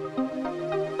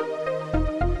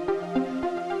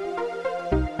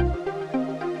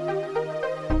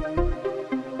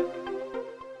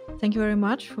 Thank you very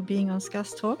much for being on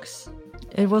SCAS Talks.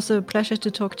 It was a pleasure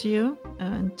to talk to you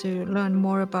and to learn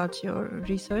more about your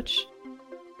research.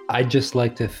 I'd just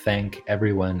like to thank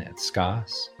everyone at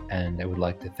SCAS, and I would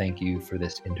like to thank you for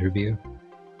this interview.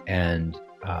 And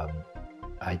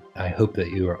I hope that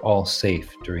you are all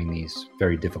safe during these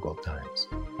very difficult times.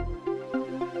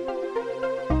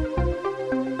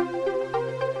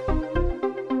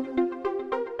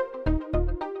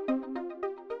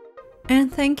 And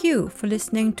thank you for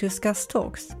listening to SCAS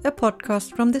Talks, a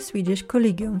podcast from the Swedish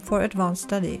Collegium for Advanced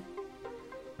Study.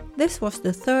 This was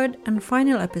the third and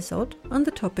final episode on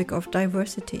the topic of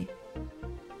diversity.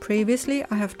 Previously,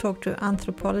 I have talked to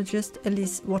anthropologist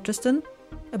Elise Waterston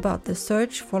about the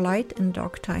search for light in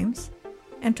dark times,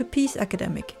 and to peace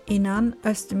academic Inan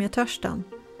Özdemir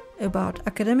about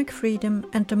academic freedom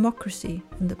and democracy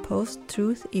in the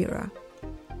post-truth era.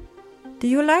 Do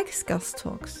you like SCAS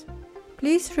Talks?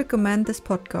 Please recommend this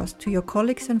podcast to your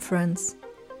colleagues and friends.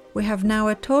 We have now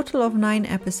a total of 9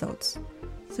 episodes,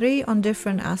 3 on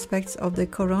different aspects of the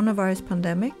coronavirus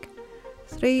pandemic,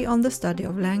 3 on the study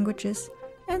of languages,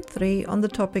 and 3 on the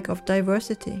topic of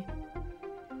diversity.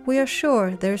 We are sure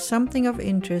there is something of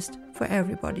interest for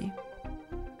everybody.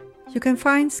 You can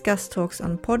find SCAS Talks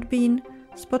on Podbean,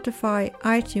 Spotify,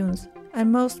 iTunes,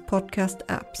 and most podcast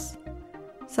apps.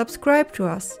 Subscribe to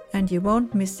us and you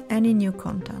won't miss any new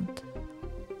content.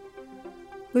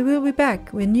 We will be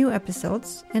back with new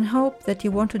episodes and hope that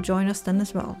you want to join us then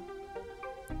as well.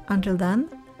 Until then,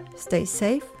 stay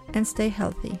safe and stay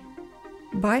healthy.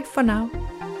 Bye for now.